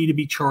what you need to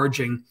be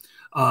charging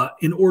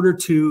in order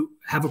to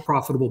have a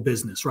profitable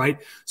business, right?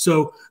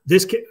 So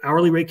this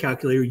hourly rate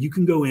calculator, you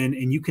can go in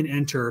and you can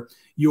enter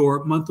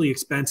your monthly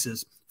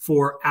expenses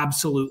for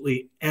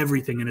absolutely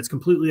everything. And it's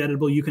completely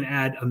editable. You can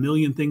add a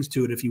million things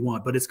to it if you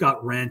want, but it's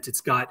got rent, it's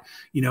got,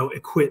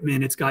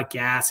 equipment, it's got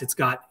gas, it's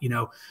got,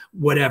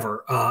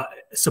 whatever,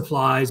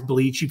 supplies,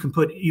 bleach.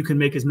 You can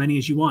make as many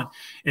as you want.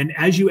 And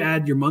as you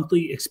add your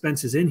monthly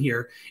expenses in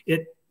here,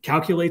 it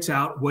calculates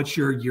out what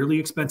your yearly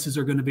expenses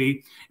are going to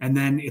be. And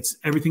then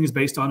everything is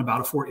based on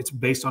it's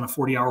based on a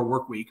 40-hour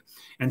work week.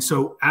 And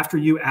so after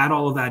you add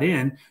all of that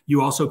in,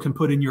 you also can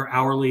put in your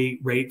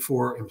hourly rate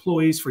for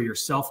employees, for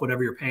yourself,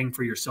 whatever you're paying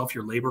for yourself,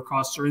 your labor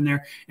costs are in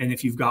there. And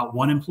if you've got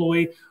one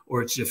employee,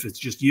 or if it's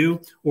just you,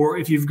 or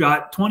if you've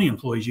got 20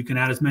 employees, you can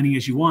add as many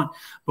as you want.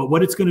 But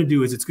what it's going to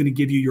do is it's going to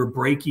give you your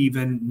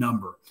break-even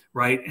number,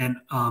 right? And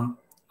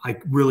I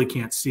really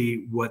can't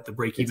see what the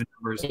break-even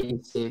number is.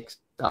 86.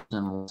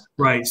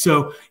 Right.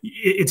 So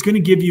it's going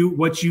to give you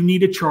what you need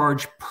to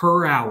charge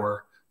per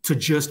hour to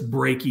just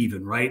break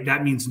even, right?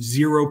 That means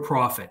zero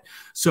profit.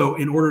 So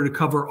in order to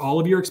cover all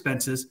of your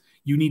expenses,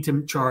 you need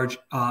to charge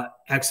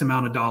X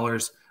amount of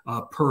dollars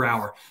per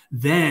hour.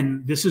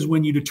 Then this is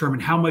when you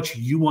determine how much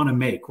you want to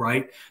make,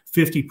 right?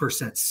 50%,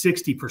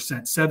 60%,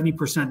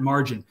 70%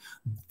 margin.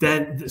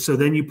 So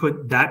then you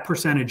put that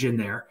percentage in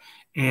there,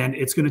 and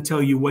it's going to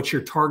tell you what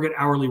your target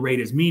hourly rate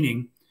is,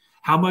 meaning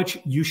how much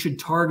you should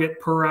target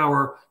per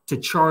hour to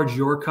charge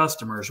your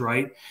customers,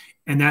 right?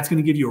 And that's going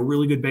to give you a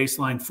really good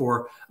baseline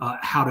for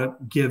how to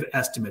give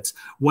estimates.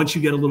 Once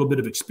you get a little bit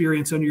of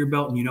experience under your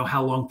belt and you know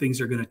how long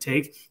things are going to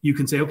take, you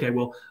can say, okay,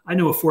 well, I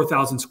know a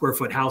 4,000 square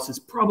foot house is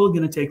probably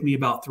going to take me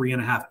about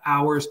 3.5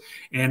 hours,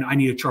 and I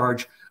need to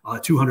charge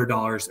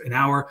 $200 an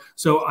hour.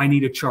 So I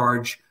need to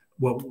charge,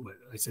 what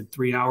I said,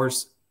 3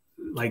 hours,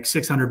 like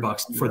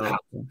 $600 for the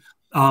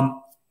house.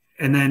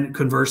 And then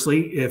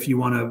conversely, if you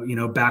want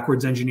to,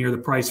 backwards engineer the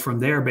price from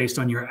there based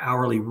on your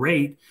hourly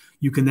rate,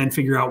 you can then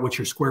figure out what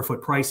your square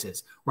foot price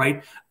is,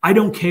 right? I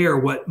don't care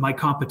what my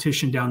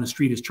competition down the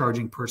street is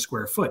charging per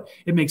square foot.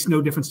 It makes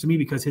no difference to me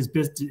because his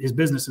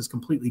business is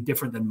completely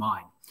different than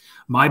mine.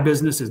 My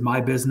business is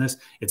my business.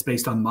 It's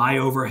based on my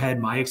overhead,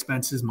 my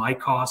expenses, my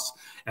costs,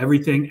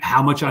 everything,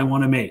 how much I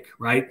want to make,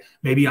 right?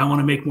 Maybe I want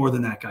to make more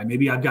than that guy.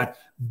 Maybe I've got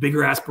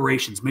bigger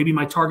aspirations. Maybe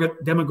my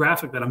target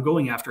demographic that I'm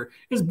going after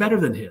is better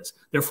than his.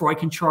 Therefore, I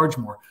can charge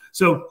more.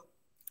 So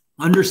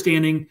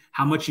understanding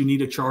how much you need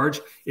to charge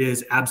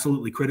is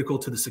absolutely critical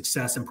to the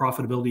success and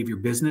profitability of your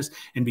business.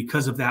 And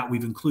because of that,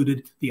 we've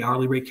included the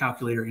hourly rate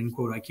calculator in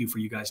Quote IQ for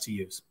you guys to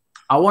use.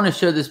 I want to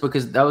show this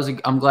because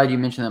I'm glad you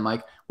mentioned that,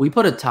 Mike. We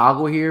put a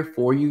toggle here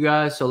for you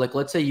guys. So like,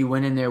 let's say you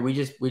went in there, we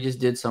just did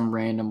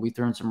we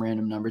threw in some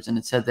random numbers, and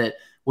it said that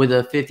with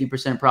a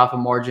 50% profit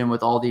margin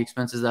with all the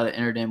expenses that I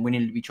entered in, we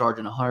needed to be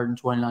charging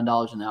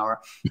 $129 an hour.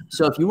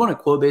 So if you want to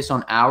quote based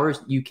on hours,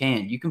 you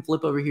can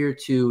flip over here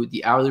to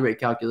the hourly rate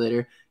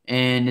calculator,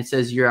 and it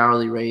says your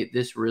hourly rate.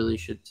 This really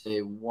should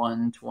say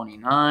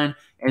 129.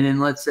 And then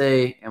let's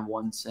say, and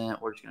 1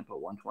 cent, we're just going to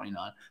put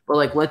 129. But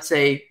like, let's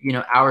say,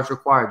 hours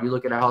required. You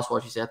look at a house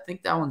wash, you say, I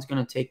think that one's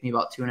going to take me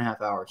about 2.5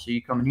 hours. So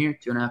you come in here,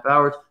 2.5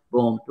 hours,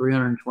 boom,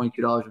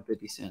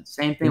 $322.50.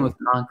 Same thing with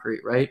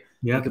concrete, right?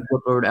 Yeah. You can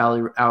flip over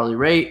to hourly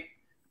rate.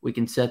 We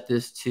can set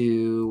this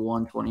to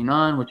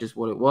 129, which is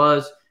what it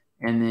was.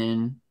 And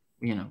then,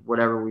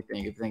 whatever we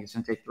think. If we think it's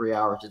going to take 3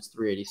 hours, it's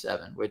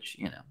 387, which,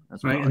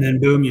 that's right. And then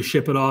boom, you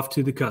ship it off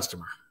to the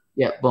customer.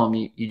 Yeah, boom,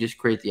 you just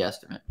create the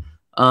estimate.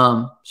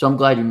 So I'm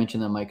glad you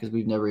mentioned that, Mike, because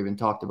we've never even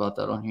talked about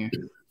that on here.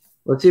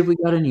 Let's see if we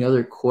got any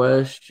other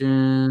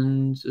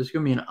questions. There's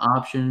going to be an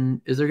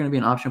option. Is there going to be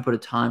an option to put a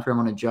time frame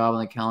on a job on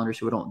the calendar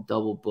so we don't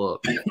double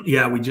book?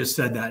 Yeah, we just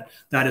said that.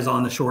 That is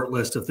on the short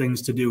list of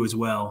things to do as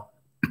well.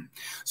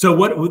 So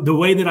the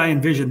way that I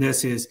envision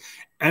this is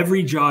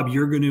every job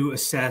you're going to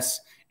assess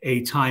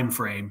a time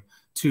frame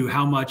to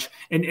how much,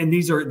 and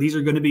these are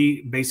going to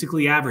be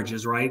basically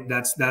averages, right?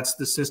 That's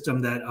the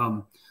system that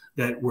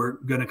that we're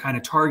going to kind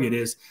of target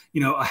is,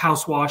 a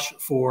house wash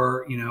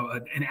for,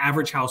 an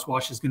average house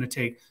wash is going to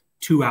take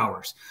 2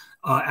 hours.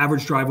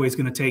 Average driveway is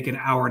going to take 1.5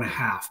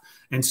 hours.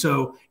 And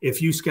so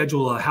if you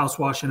schedule a house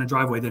wash and a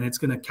driveway, then it's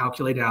going to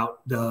calculate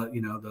out the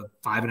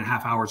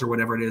 5.5 hours or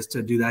whatever it is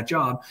to do that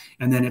job.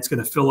 And then it's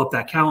going to fill up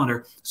that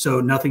calendar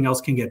so nothing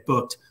else can get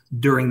booked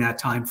during that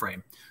time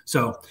frame.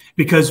 So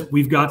because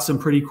we've got some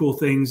pretty cool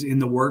things in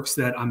the works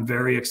that I'm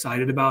very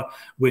excited about,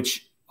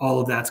 which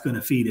all of that's going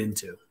to feed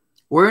into.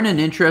 We're in an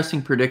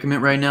interesting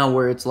predicament right now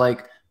where it's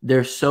like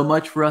there's so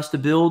much for us to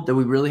build that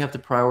we really have to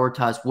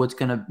prioritize what's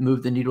going to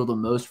move the needle the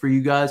most for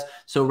you guys.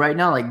 So right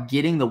now, like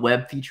getting the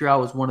web feature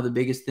out was one of the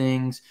biggest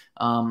things,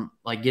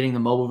 like getting the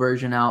mobile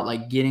version out,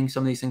 like getting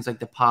some of these things like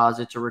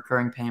deposits or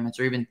recurring payments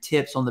or even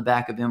tips on the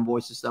back of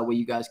invoices. So that way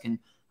you guys can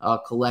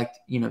collect,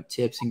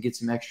 tips and get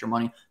some extra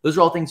money. Those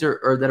are all things that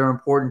are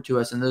important to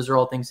us. And those are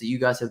all things that you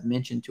guys have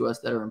mentioned to us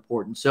that are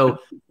important. So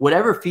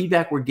whatever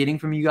feedback we're getting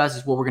from you guys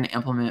is what we're going to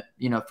implement,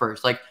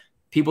 first. Like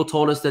people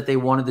told us that they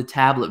wanted the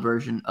tablet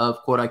version of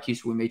Quote IQ.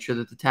 So we made sure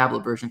that the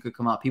tablet version could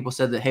come out. People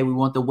said that, hey, we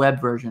want the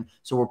web version.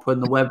 So we're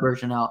putting the web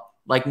version out.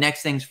 Like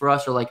next things for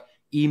us are like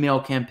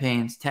email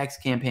campaigns,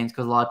 text campaigns,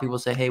 because a lot of people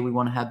say, hey, we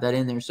want to have that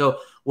in there. So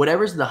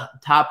whatever's the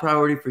top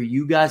priority for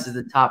you guys is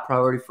the top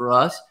priority for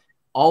us.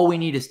 All we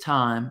need is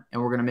time, and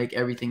we're going to make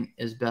everything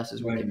as best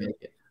as we can make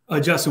it.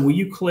 Justin, will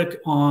you click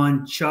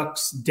on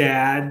Chuck's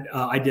dad?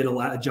 I did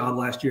a job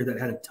last year that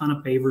had a ton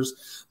of pavers,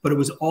 but it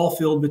was all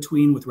filled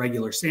between with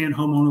regular sand.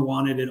 Homeowner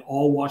wanted it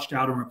all washed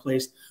out and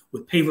replaced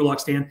with paver lock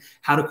stand.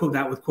 How to quote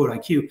that with Quote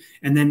IQ.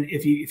 And then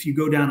if you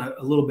go down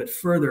a little bit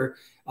further,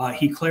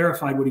 he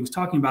clarified what he was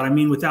talking about. I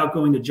mean, without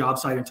going to job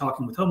site and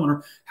talking with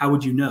homeowner, how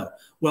would you know?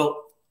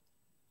 Well,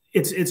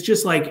 it's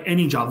just like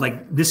any job.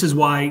 Like this is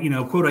why,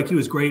 Quote IQ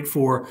is great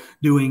for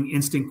doing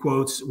instant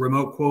quotes,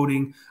 remote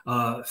quoting,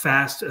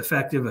 fast,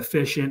 effective,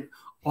 efficient,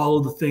 all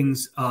of the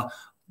things.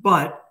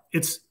 But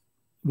it's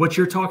what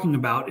you're talking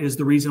about is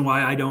the reason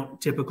why I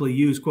don't typically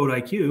use Quote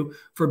IQ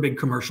for big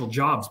commercial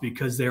jobs,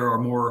 because they're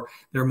more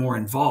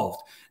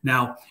involved.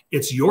 Now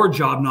it's your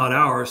job, not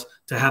ours,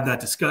 to have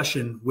that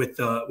discussion with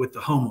the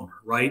homeowner,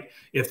 right?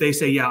 If they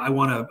say, yeah, I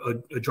want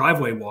a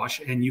driveway wash,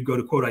 and you go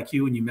to Quote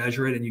IQ and you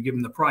measure it and you give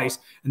them the price,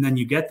 and then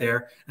you get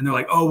there and they're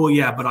like, oh, well,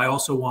 yeah, but I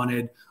also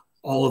wanted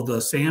all of the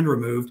sand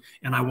removed,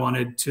 and I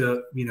wanted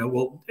to,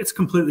 well, it's a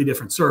completely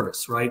different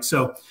service, right?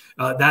 So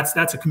that's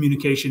a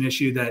communication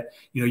issue that,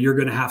 you're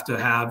going to have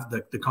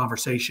the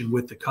conversation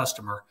with the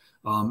customer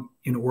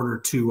in order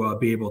to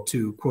be able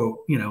to quote,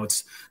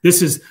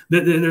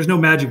 there's no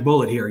magic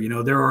bullet here.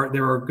 There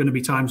are going to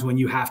be times when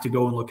you have to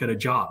go and look at a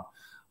job.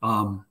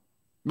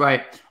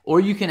 Right. Or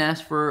you can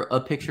ask for a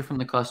picture from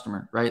the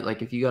customer, right?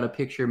 Like if you got a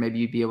picture, maybe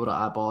you'd be able to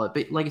eyeball it.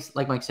 But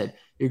like Mike said,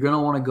 you're going to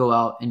want to go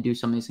out and do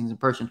some of these things in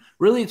person.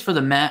 Really, it's for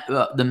the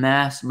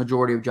mass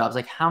majority of jobs.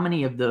 Like how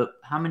many of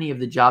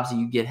the jobs that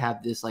you get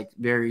have this like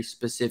very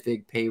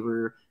specific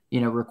paver,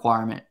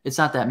 requirement? It's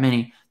not that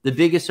many. The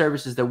biggest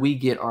services that we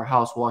get are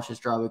house washes,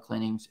 driveway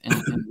cleanings,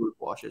 and roof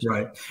washes.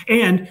 Right.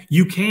 And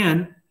you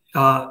can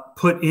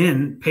put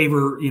in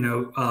paver,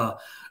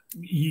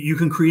 you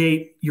can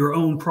create your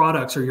own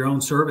products or your own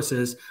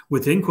services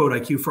within Quote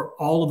IQ for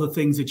all of the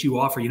things that you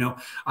offer.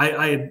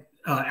 I had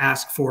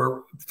asked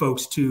for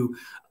folks to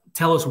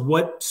tell us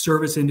what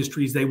service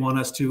industries they want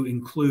us to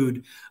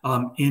include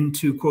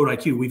into Quote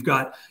IQ. We've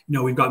got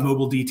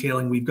mobile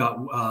detailing. We've got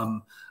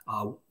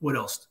what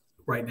else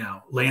right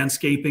now?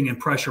 Landscaping and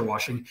pressure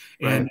washing.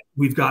 And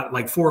we've got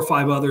like 4 or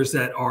 5 others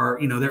that are,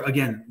 there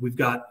again, we've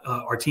got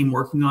our team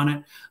working on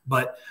it,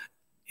 but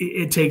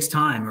it takes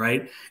time,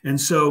 right? And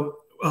so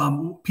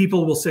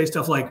people will say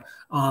stuff like,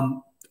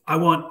 I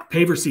want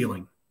paver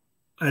sealing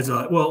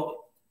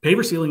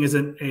paver sealing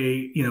isn't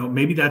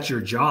maybe that's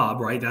your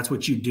job, right? That's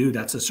what you do.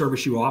 That's a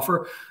service you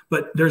offer,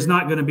 but there's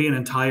not going to be an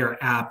entire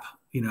app,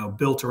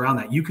 built around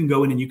that. You can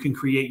go in and you can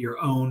create your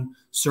own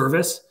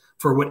service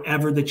for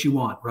whatever that you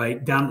want,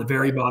 right? Down at the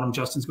very bottom,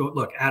 Justin's going,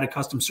 look, add a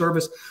custom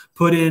service,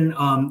 put in,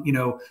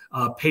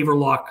 paver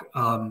lock,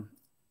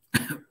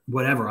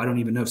 whatever, I don't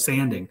even know,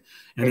 sanding,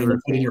 and then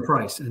put in your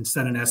price and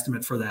set an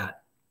estimate for that.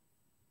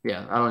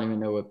 Yeah, I don't even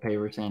know what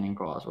paver sanding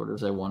costs. What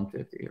does it say,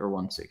 150 or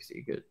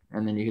 160? Good.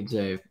 And then you could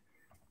say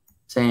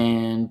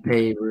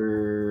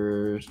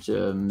sandpapers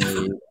to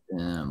make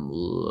them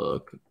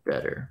look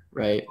better,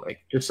 right? Like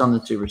just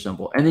something super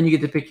simple. And then you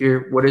get to pick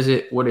what is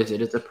it?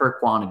 It's a per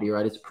quantity,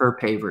 right? It's per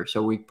paver.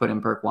 So we put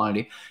in per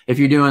quantity. If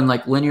you're doing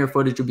like linear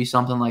footage, would be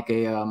something like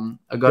a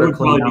gutter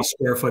clean. Probably be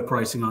square foot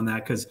pricing on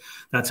that because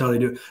that's how they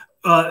do it.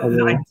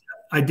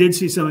 I did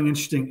see something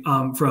interesting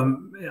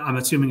from, I'm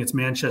assuming it's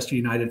Manchester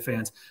United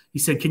fans. He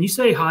said, can you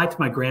say hi to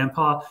my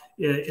grandpa?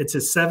 It's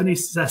his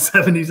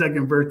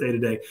 72nd birthday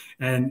today.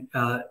 And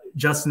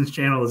Justin's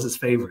channel is his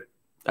favorite.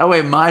 Oh,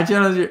 wait, my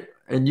channel is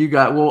and you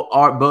got,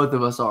 both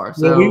of us are.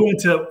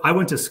 So I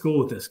went to school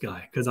with this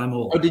guy because I'm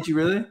old. Oh, did you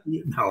really?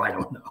 No, I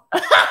don't know.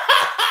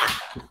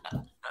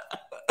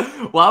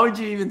 Why would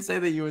you even say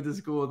that you went to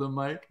school with him,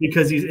 Mike?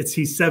 Because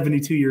he's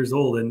 72 years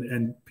old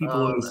and people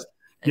always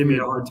give me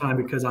a hard time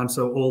because I'm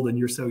so old and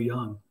you're so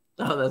young.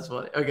 Oh, that's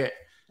funny. Okay.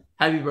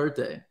 Happy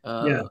birthday.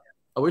 Yeah.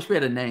 I wish we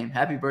had a name.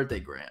 Happy birthday,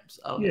 Gramps.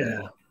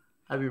 Yeah.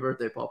 Happy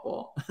birthday,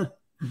 Pawpaw.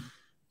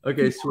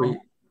 Okay, sweet.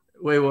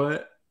 Wait,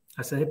 what?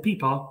 I said,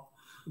 Peepaw.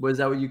 Was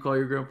that what you call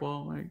your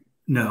grandpa, Mike?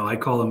 No, I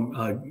call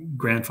him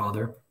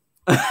grandfather.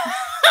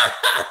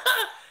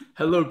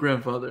 Hello,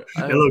 grandfather.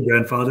 Hello,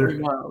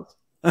 grandfather.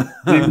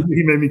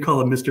 He made me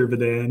call him Mr.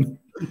 Vidan.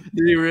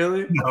 Did he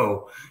really?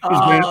 No.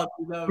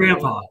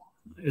 Grandpa.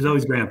 It's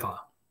always grandpa.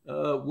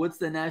 What's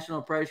the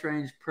national price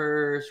range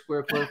per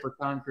square foot for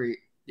concrete?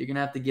 You're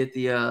gonna have to get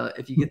the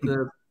if you get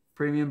the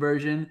premium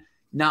version.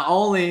 Not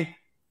only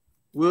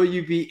will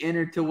you be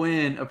entered to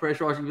win a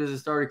pressure washing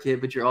business starter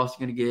kit, but you're also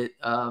gonna get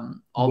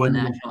all the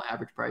national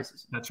average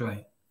prices. That's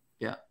right.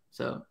 Yeah.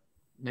 So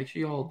make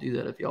sure y'all do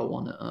that if y'all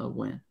want to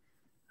win.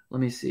 Let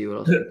me see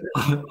what else.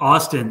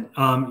 Austin,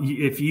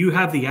 if you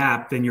have the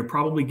app, then you're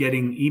probably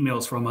getting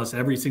emails from us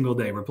every single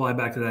day. Reply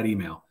back to that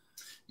email.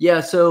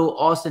 Yeah. So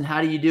Austin,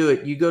 how do you do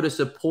it? You go to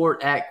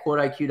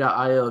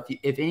support@quoteiq.io.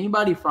 If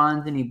anybody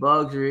finds any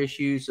bugs or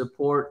issues,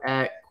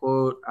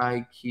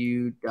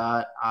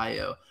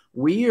 support@quoteiq.io.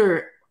 We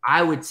are,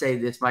 I would say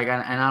this, Mike,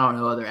 and I don't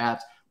know other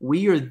apps.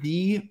 We are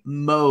the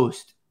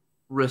most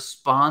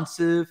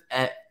responsive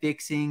at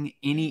fixing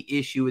any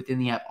issue within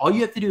the app. All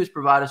you have to do is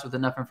provide us with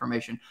enough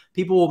information.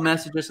 People will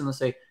message us and they'll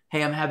say,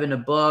 hey, I'm having a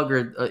bug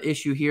or an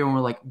issue here. And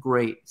we're like,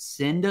 great.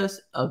 Send us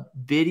a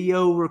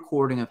video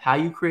recording of how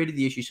you created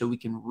the issue so we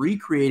can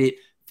recreate it,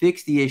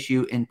 fix the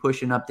issue, and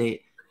push an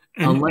update.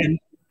 And when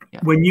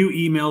you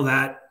email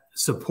that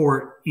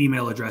support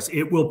email address,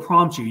 it will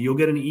prompt you. You'll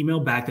get an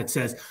email back that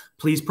says,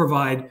 please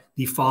provide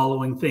the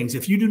following things.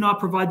 If you do not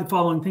provide the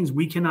following things,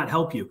 we cannot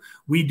help you.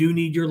 We do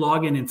need your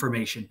login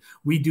information.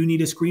 We do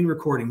need a screen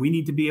recording. We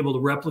need to be able to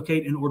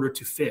replicate in order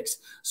to fix.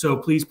 So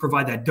please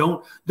provide that.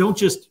 Don't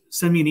just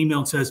send me an email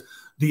and says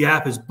the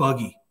app is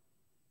buggy.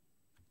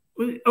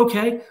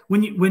 Okay.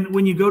 When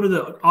you go to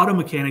the auto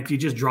mechanic, do you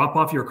just drop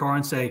off your car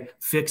and say,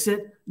 fix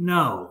it?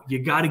 No, you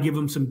got to give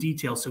him some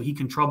details so he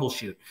can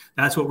troubleshoot.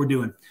 That's what we're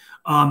doing.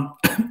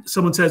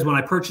 Someone says, when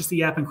I purchase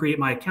the app and create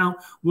my account,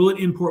 will it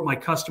import my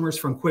customers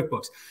from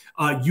QuickBooks?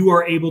 You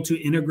are able to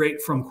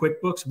integrate from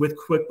QuickBooks with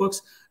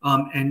QuickBooks,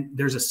 and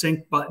there's a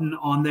sync button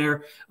on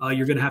there.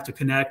 You're going to have to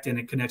connect, and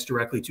it connects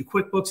directly to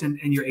QuickBooks,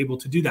 and you're able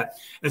to do that.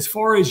 As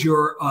far as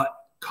your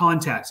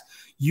contacts,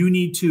 you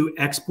need to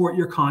export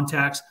your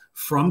contacts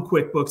from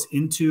QuickBooks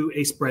into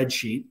a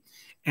spreadsheet,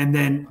 and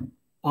then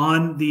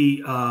on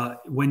the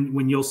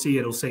when you'll see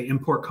it'll say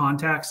import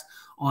contacts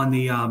on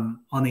the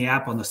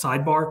app on the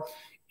sidebar.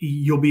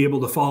 You'll be able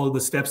to follow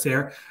the steps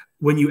there.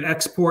 When you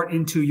export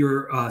into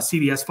your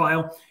CVS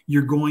file,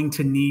 you're going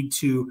to need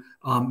to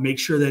make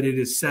sure that it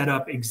is set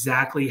up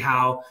exactly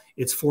how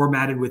it's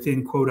formatted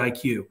within Quote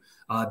IQ.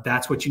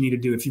 That's what you need to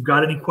do. If you've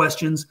got any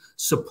questions,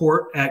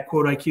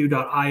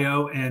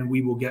 support@quoteiq.io, and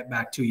we will get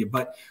back to you.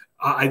 But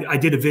I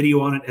did a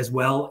video on it as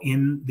well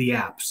in the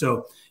app.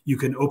 So you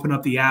can open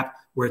up the app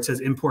where it says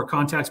import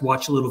contacts,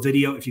 watch a little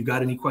video. If you've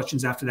got any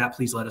questions after that,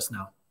 please let us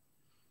know.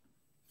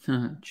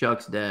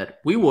 Chuck's dad.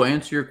 We will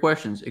answer your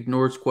questions.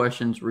 Ignores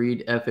questions.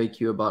 Read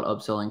FAQ about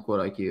upselling Quote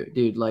IQ.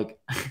 Dude, like,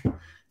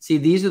 see,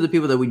 these are the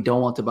people that we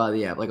don't want to buy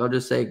the app. Like, I'll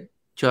just say,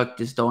 Chuck,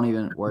 just don't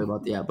even worry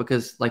about the app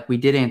because, like, we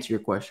did answer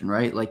your question,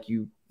 right? Like,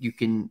 you you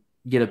can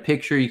get a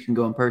picture, you can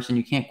go in person.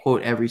 You can't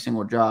quote every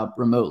single job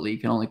remotely. You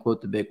can only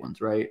quote the big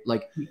ones, right?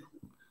 Like,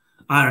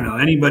 I don't know,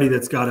 anybody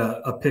that's got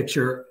a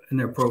picture in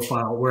their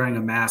profile wearing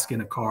a mask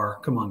in a car.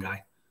 Come on,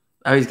 guy.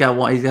 Oh, he's got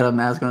a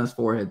mask on his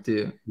forehead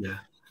too. Yeah.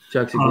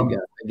 Chuck's a good guy,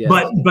 I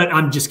guess. But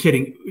I'm just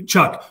kidding.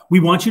 Chuck,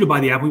 we want you to buy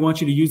the app. We want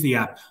you to use the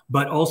app.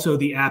 But also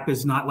the app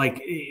is not like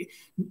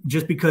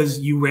just because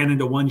you ran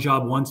into one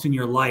job once in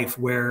your life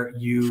where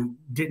you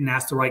didn't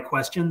ask the right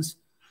questions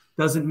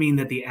doesn't mean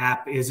that the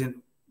app isn't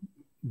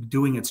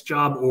doing its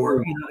job,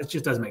 or it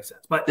just doesn't make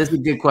sense. But this is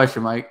a good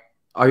question, Mike.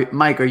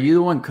 Mike, are you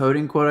the one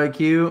coding Quote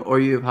IQ, or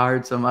you have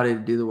hired somebody to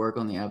do the work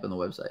on the app and the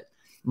website?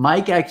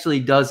 Mike actually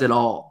does it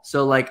all.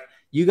 So like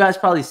you guys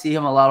probably see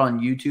him a lot on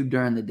YouTube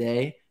during the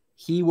day.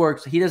 He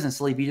doesn't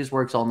sleep. He just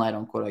works all night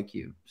on Quote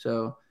IQ.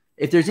 So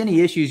if there's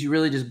any issues, you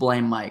really just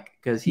blame Mike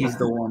because he's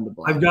the one to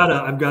blame. I've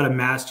got a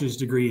master's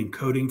degree in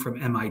coding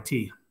from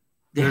MIT.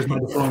 There's my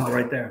diploma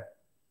right there.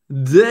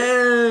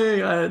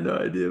 Dang, I had no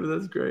idea, but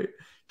that's great.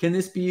 Can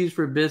this be used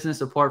for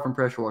business apart from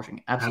pressure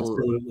washing?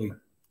 Absolutely.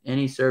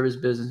 Any service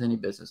business, any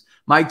business.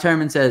 Mike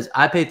Terman says,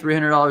 I pay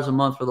 $300 a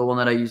month for the one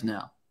that I use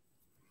now.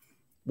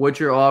 What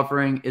you're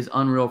offering is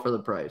unreal for the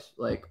price.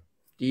 Like,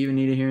 do you even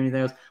need to hear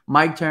anything else?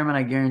 Mike Terman,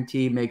 I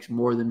guarantee, makes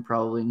more than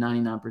probably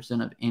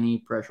 99% of any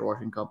pressure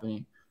washing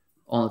company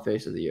on the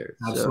face of the earth.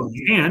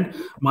 Absolutely. So, and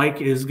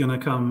Mike is going to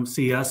come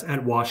see us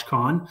at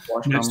WashCon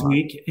next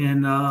week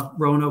in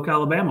Roanoke,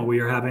 Alabama. We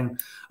are having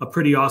a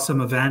pretty awesome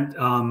event.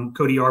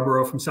 Cody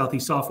Yarborough from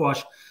Southeast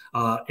Softwash,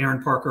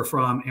 Aaron Parker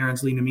from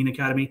Aaron's Lean and Mean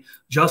Academy,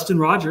 Justin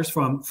Rogers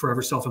from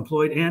Forever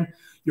Self-Employed, and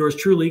yours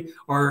truly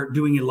are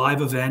doing a live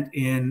event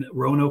in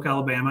Roanoke,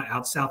 Alabama,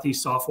 out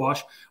Southeast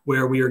Softwash,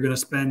 where we are going to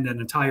spend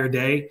an entire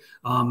day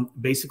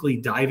basically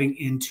diving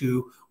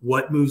into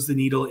what moves the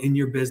needle in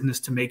your business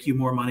to make you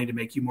more money, to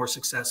make you more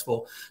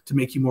successful, to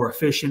make you more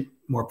efficient,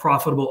 more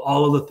profitable,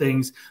 all of the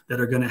things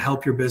that are going to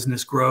help your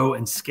business grow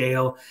and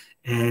scale.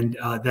 And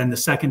then the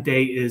second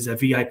day is a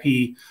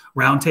VIP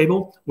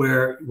roundtable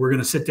where we're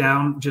going to sit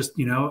down, just,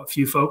 a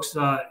few folks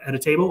at a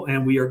table,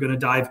 and we are going to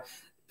dive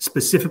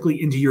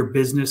specifically into your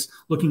business,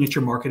 looking at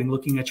your marketing,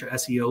 looking at your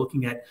SEO,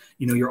 looking at,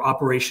 your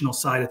operational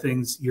side of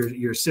things,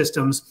 your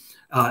systems,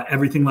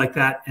 everything like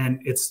that.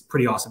 And it's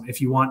pretty awesome. If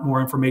you want more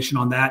information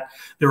on that,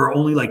 there are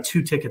only like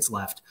 2 tickets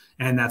left,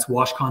 and that's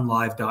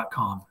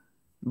washconlive.com.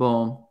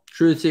 Boom.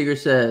 Truth Seeker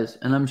says,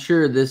 and I'm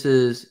sure this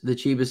is the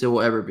cheapest it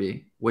will ever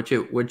be, which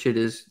it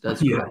is.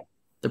 That's correct.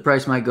 The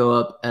price might go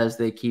up as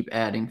they keep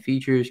adding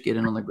features,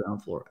 getting on the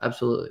ground floor.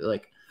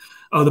 Absolutely.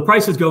 Oh, the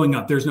price is going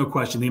up. There's no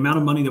question. The amount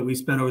of money that we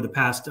spent over the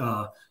past,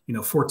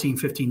 14,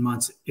 15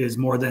 months is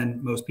more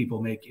than most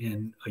people make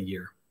in a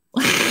year.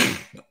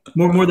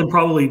 more than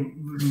probably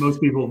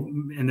most people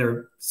and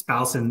their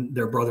spouse and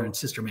their brother and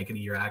sister make in a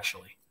year,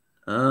 actually.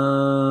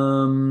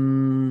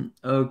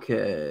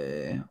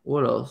 Okay.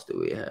 What else do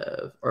we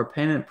have? Are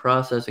payment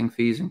processing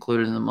fees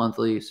included in the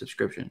monthly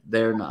subscription?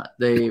 They're not.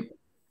 They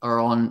are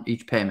on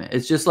each payment.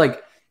 It's just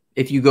like,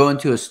 if you go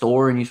into a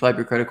store and you swipe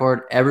your credit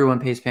card, everyone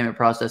pays payment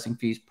processing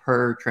fees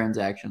per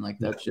transaction. Like,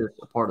 that's just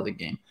a part of the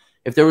game.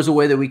 If there was a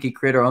way that we could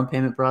create our own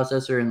payment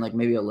processor and like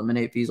maybe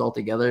eliminate fees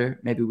altogether,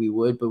 maybe we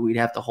would, but we'd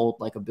have to hold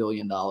like $1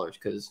 billion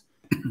because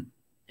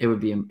it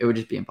would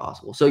just be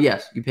impossible. So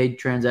yes, you pay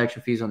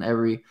transaction fees on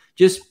every,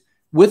 just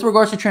with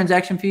regards to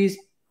transaction fees,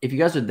 if you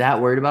guys are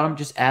that worried about them,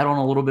 just add on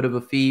a little bit of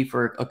a fee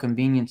for a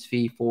convenience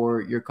fee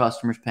for your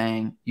customers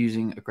paying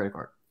using a credit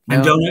card.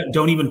 And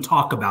don't even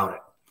talk about it.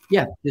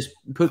 Yeah, just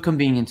put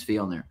convenience fee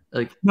on there.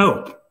 Like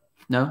no,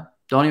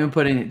 don't even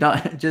put any.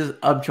 Just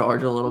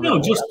upcharge a little bit. No,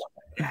 just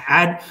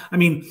add. I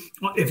mean,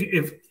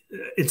 if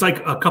it's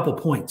like a couple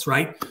points,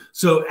 right?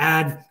 So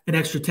add an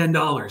extra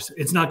 $10.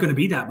 It's not going to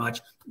be that much.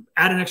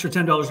 Add an extra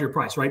 $10 to your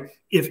price, right?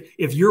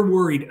 If you're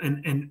worried,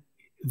 and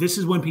this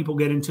is when people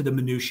get into the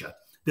minutia.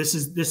 This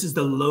is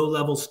the low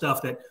level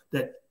stuff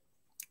that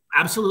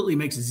absolutely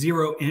makes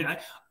zero.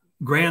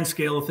 Grand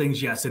scale of things,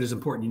 yes, it is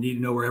important. You need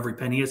to know where every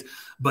penny is.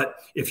 But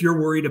if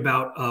you're worried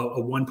about a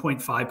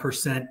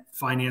 1.5%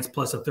 finance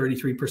plus a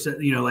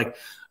 33%, like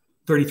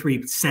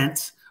 33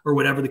 cents or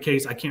whatever the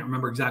case, I can't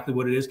remember exactly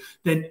what it is,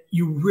 then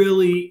you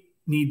really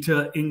need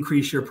to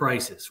increase your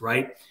prices,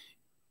 right?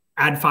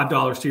 Add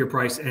 $5 to your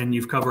price and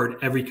you've covered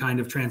every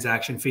kind of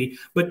transaction fee.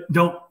 But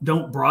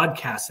don't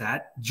broadcast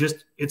that.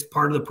 Just, it's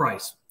part of the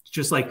price. It's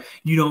just like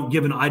you don't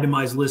give an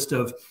itemized list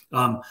of,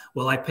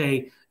 well, I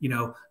pay,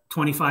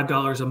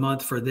 $25 a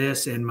month for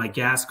this, and my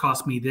gas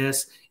cost me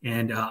this,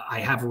 and I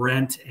have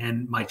rent,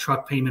 and my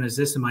truck payment is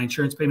this, and my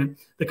insurance payment.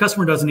 The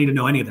customer doesn't need to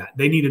know any of that.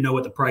 They need to know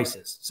what the price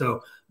is.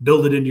 So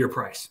build it into your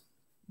price.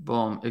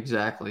 Boom,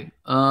 exactly.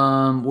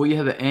 Well, you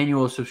have an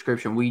annual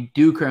subscription. We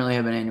do currently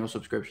have an annual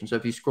subscription. So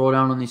if you scroll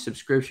down on the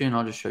subscription,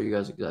 I'll just show you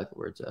guys exactly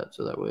where it's at.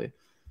 So that way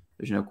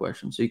there's no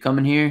question. So you come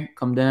in here,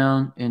 come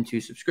down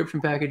into subscription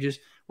packages.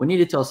 We need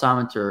to tell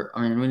Simon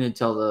we need to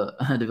tell the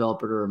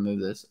developer to remove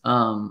this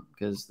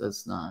because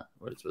that's not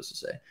what it's supposed to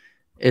say.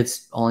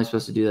 It's only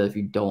supposed to do that if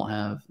you don't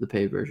have the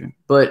paid version.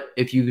 But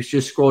if you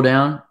just scroll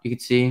down, you can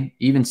see you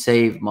even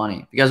save money.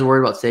 If you guys are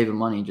worried about saving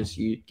money, just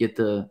you get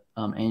the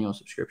annual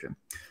subscription.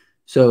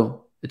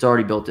 So it's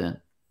already built in.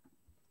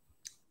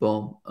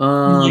 Boom.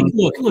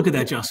 Look at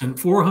that, Justin.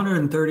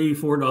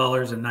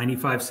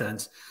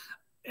 $434.95.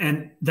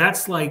 And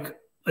that's like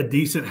a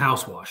decent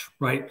house wash,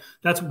 right?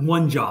 That's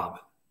one job.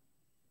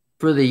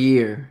 For the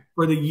year.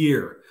 For the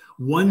year.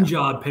 One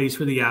job pays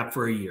for the app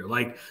for a year.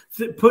 Like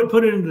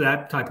put it into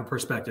that type of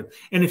perspective.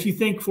 And if you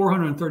think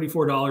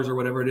 $434 or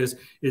whatever it is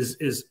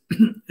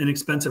an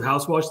expensive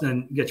house wash,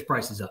 then get your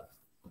prices up.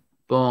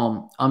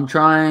 Boom. I'm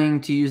trying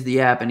to use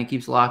the app and it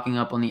keeps locking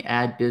up on the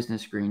add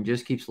business screen.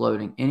 Just keeps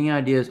loading. Any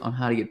ideas on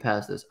how to get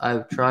past this?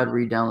 I've tried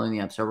re-downloading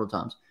the app several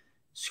times.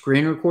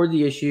 Screen record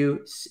the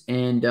issue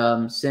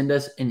and send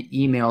us an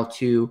email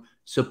to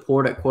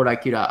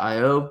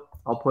support@quoteiq.io.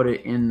 I'll put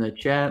it in the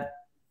chat.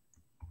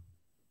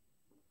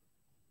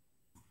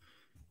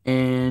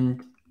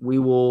 And we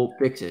will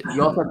fix it.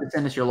 You also have to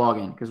send us your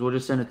login because we'll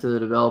just send it to the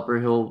developer.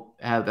 He'll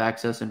have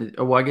access.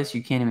 Well, I guess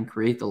you can't even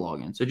create the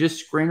login. So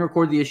just screen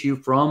record the issue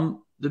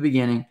from the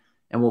beginning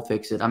and we'll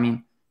fix it. I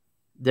mean,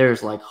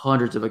 there's like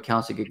hundreds of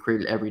accounts that get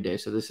created every day.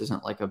 So this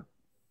isn't like a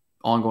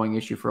ongoing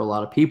issue for a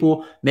lot of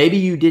people. Maybe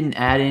you didn't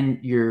add in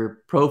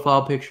your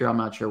profile picture. I'm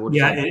not sure.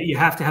 You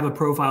have to have a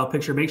profile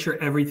picture. Make sure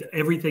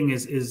everything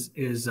is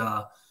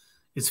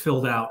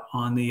filled out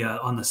on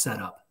the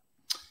setup.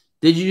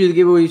 Did you do the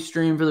giveaway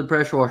stream for the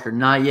pressure washer?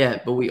 Not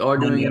yet, but we are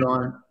doing it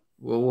on.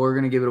 Well, we're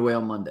going to give it away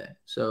on Monday.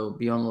 So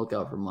be on the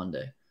lookout for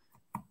Monday.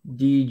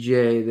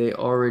 DJ, they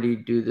already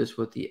do this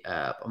with the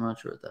app. I'm not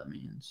sure what that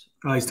means.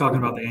 He's talking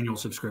about the annual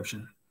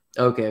subscription.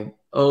 Okay.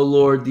 Oh,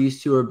 Lord,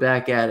 these two are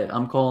back at it.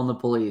 I'm calling the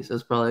police.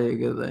 That's probably a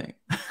good thing.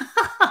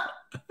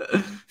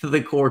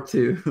 The core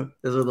two.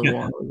 Those are the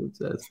ones it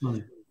says.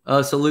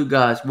 Salute,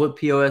 guys. What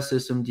POS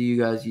system do you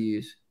guys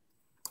use?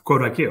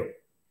 QuoteIQ.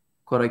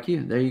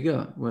 QuoteIQ. There you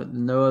go.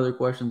 No other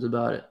questions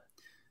about it.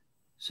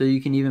 So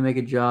you can even make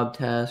a job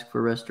task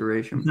for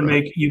restoration.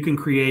 You can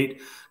create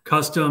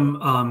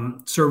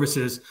custom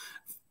services,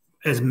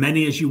 as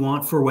many as you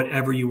want for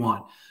whatever you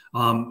want.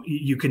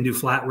 You can do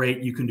flat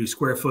rate, you can do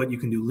square foot, you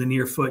can do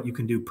linear foot, you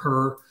can do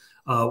per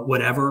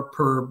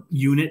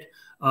unit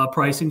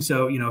pricing.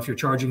 So if you're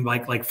charging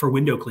like for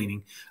window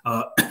cleaning,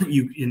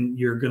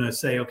 you're gonna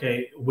say,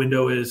 okay,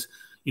 window is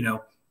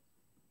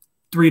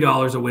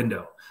 $3 a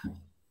window.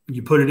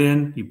 You put it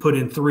in, you put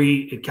in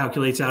 3, it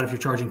calculates out if you're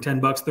charging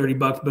 $10,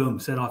 $30, boom,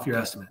 send off your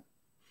estimate.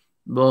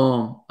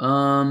 Boom.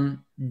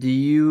 Do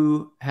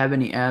you have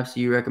any apps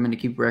that you recommend to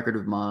keep record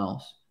of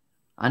miles?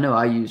 I know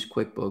I use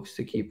QuickBooks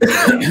to keep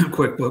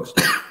QuickBooks.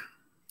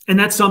 And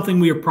that's something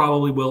we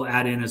probably will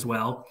add in as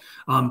well.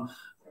 And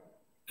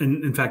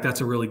in fact,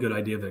 that's a really good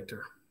idea,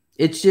 Victor.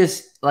 It's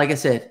just, like I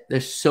said,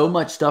 there's so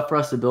much stuff for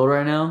us to build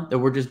right now that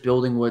we're just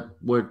building what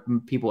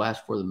people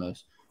ask for the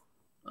most.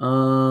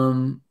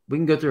 We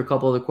can go through a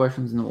couple other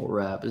questions and then we'll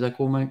wrap. Is that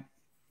cool, Mike?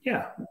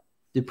 Yeah.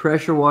 Do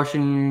pressure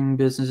washing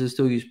businesses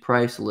still use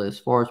price lists?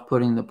 As far as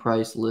putting the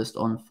price list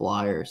on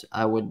flyers,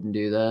 I wouldn't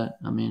do that.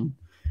 I mean,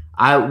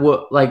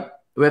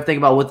 we have to think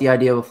about what the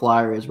idea of a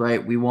flyer is,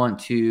 right? We want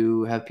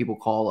to have people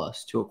call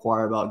us to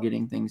inquire about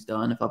getting things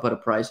done. If I put a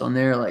price on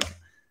there,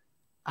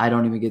 I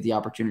don't even get the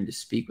opportunity to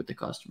speak with the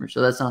customer. So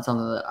that's not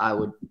something that I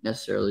would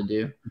necessarily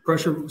do.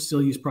 Pressure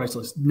still use price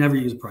list. Never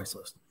use a price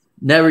list.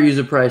 Never use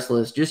a price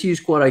list. Just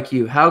use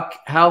QuoteIQ.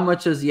 How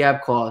much does the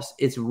app cost?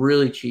 It's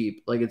really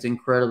cheap. It's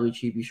incredibly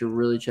cheap. You should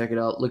really check it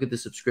out. Look at the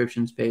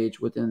subscriptions page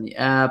within the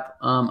app.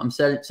 I'm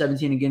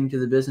 17 and getting to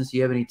the business. Do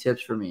you have any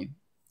tips for me?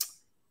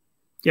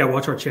 Yeah,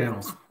 watch our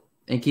channels.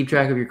 And keep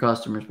track of your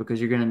customers because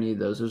you're going to need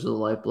those. Those are the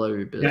lifeblood of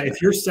your business. Yeah,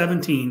 if you're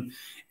 17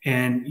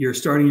 and you're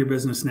starting your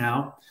business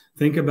now,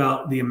 think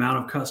about the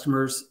amount of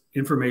customers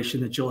information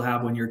that you'll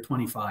have when you're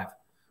 25.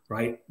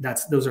 Right?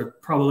 Those are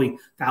probably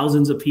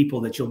thousands of people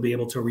that you'll be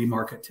able to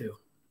remarket to.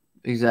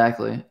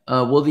 Exactly.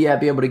 Will the app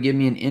be able to give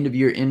me an end of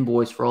year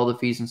invoice for all the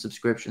fees and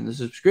subscription? The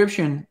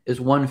subscription is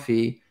one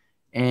fee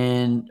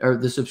or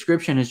the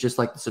subscription is just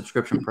like the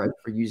subscription price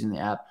for using the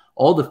app.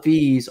 All the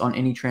fees on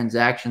any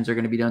transactions are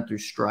going to be done through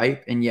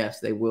Stripe. And yes,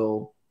 they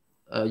will.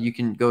 You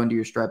can go into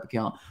your Stripe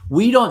account.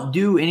 We don't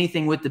do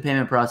anything with the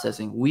payment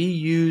processing. We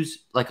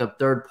use a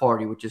third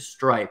party, which is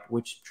Stripe,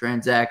 which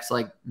transacts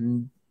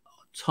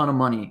ton of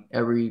money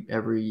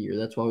every year.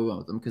 That's why we went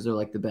with them, because they're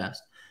the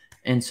best.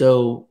 And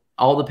so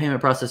all the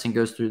payment processing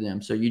goes through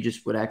them. So you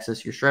just would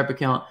access your Stripe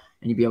account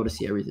and you'd be able to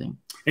see everything.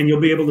 And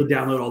you'll be able to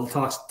download all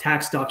the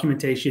tax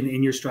documentation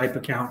in your Stripe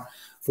account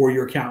for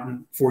your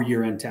accountant for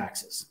year-end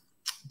taxes.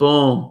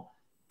 Boom.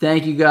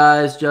 Thank you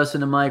guys,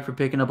 Justin and Mike, for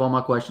picking up all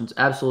my questions.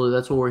 Absolutely.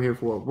 That's what we're here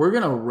for. We're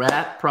going to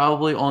wrap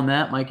probably on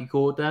that. Mike, you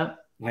cool with that?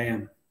 I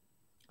am.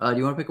 Do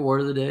you want to pick a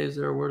word of the day? Is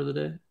there a word of the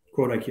day?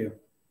 QuoteIQ.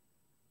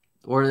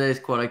 The word of the day is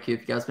QuoteIQ.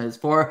 If you guys made it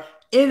far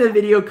in the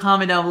video,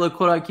 comment down below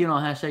QuoteIQ and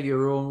I'll hashtag your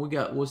rule.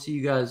 And we'll see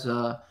you guys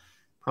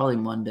probably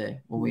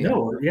Monday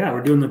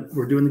we're doing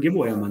the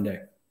giveaway on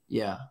Monday.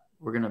 Yeah,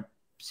 we're gonna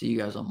see you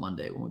guys on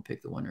Monday when we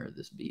pick the winner of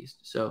this beast.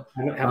 So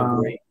have a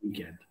great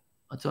weekend.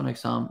 Until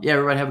next time. Yeah,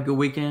 everybody have a good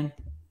weekend.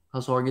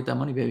 Hustle hard, get that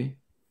money, baby.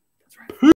 That's right.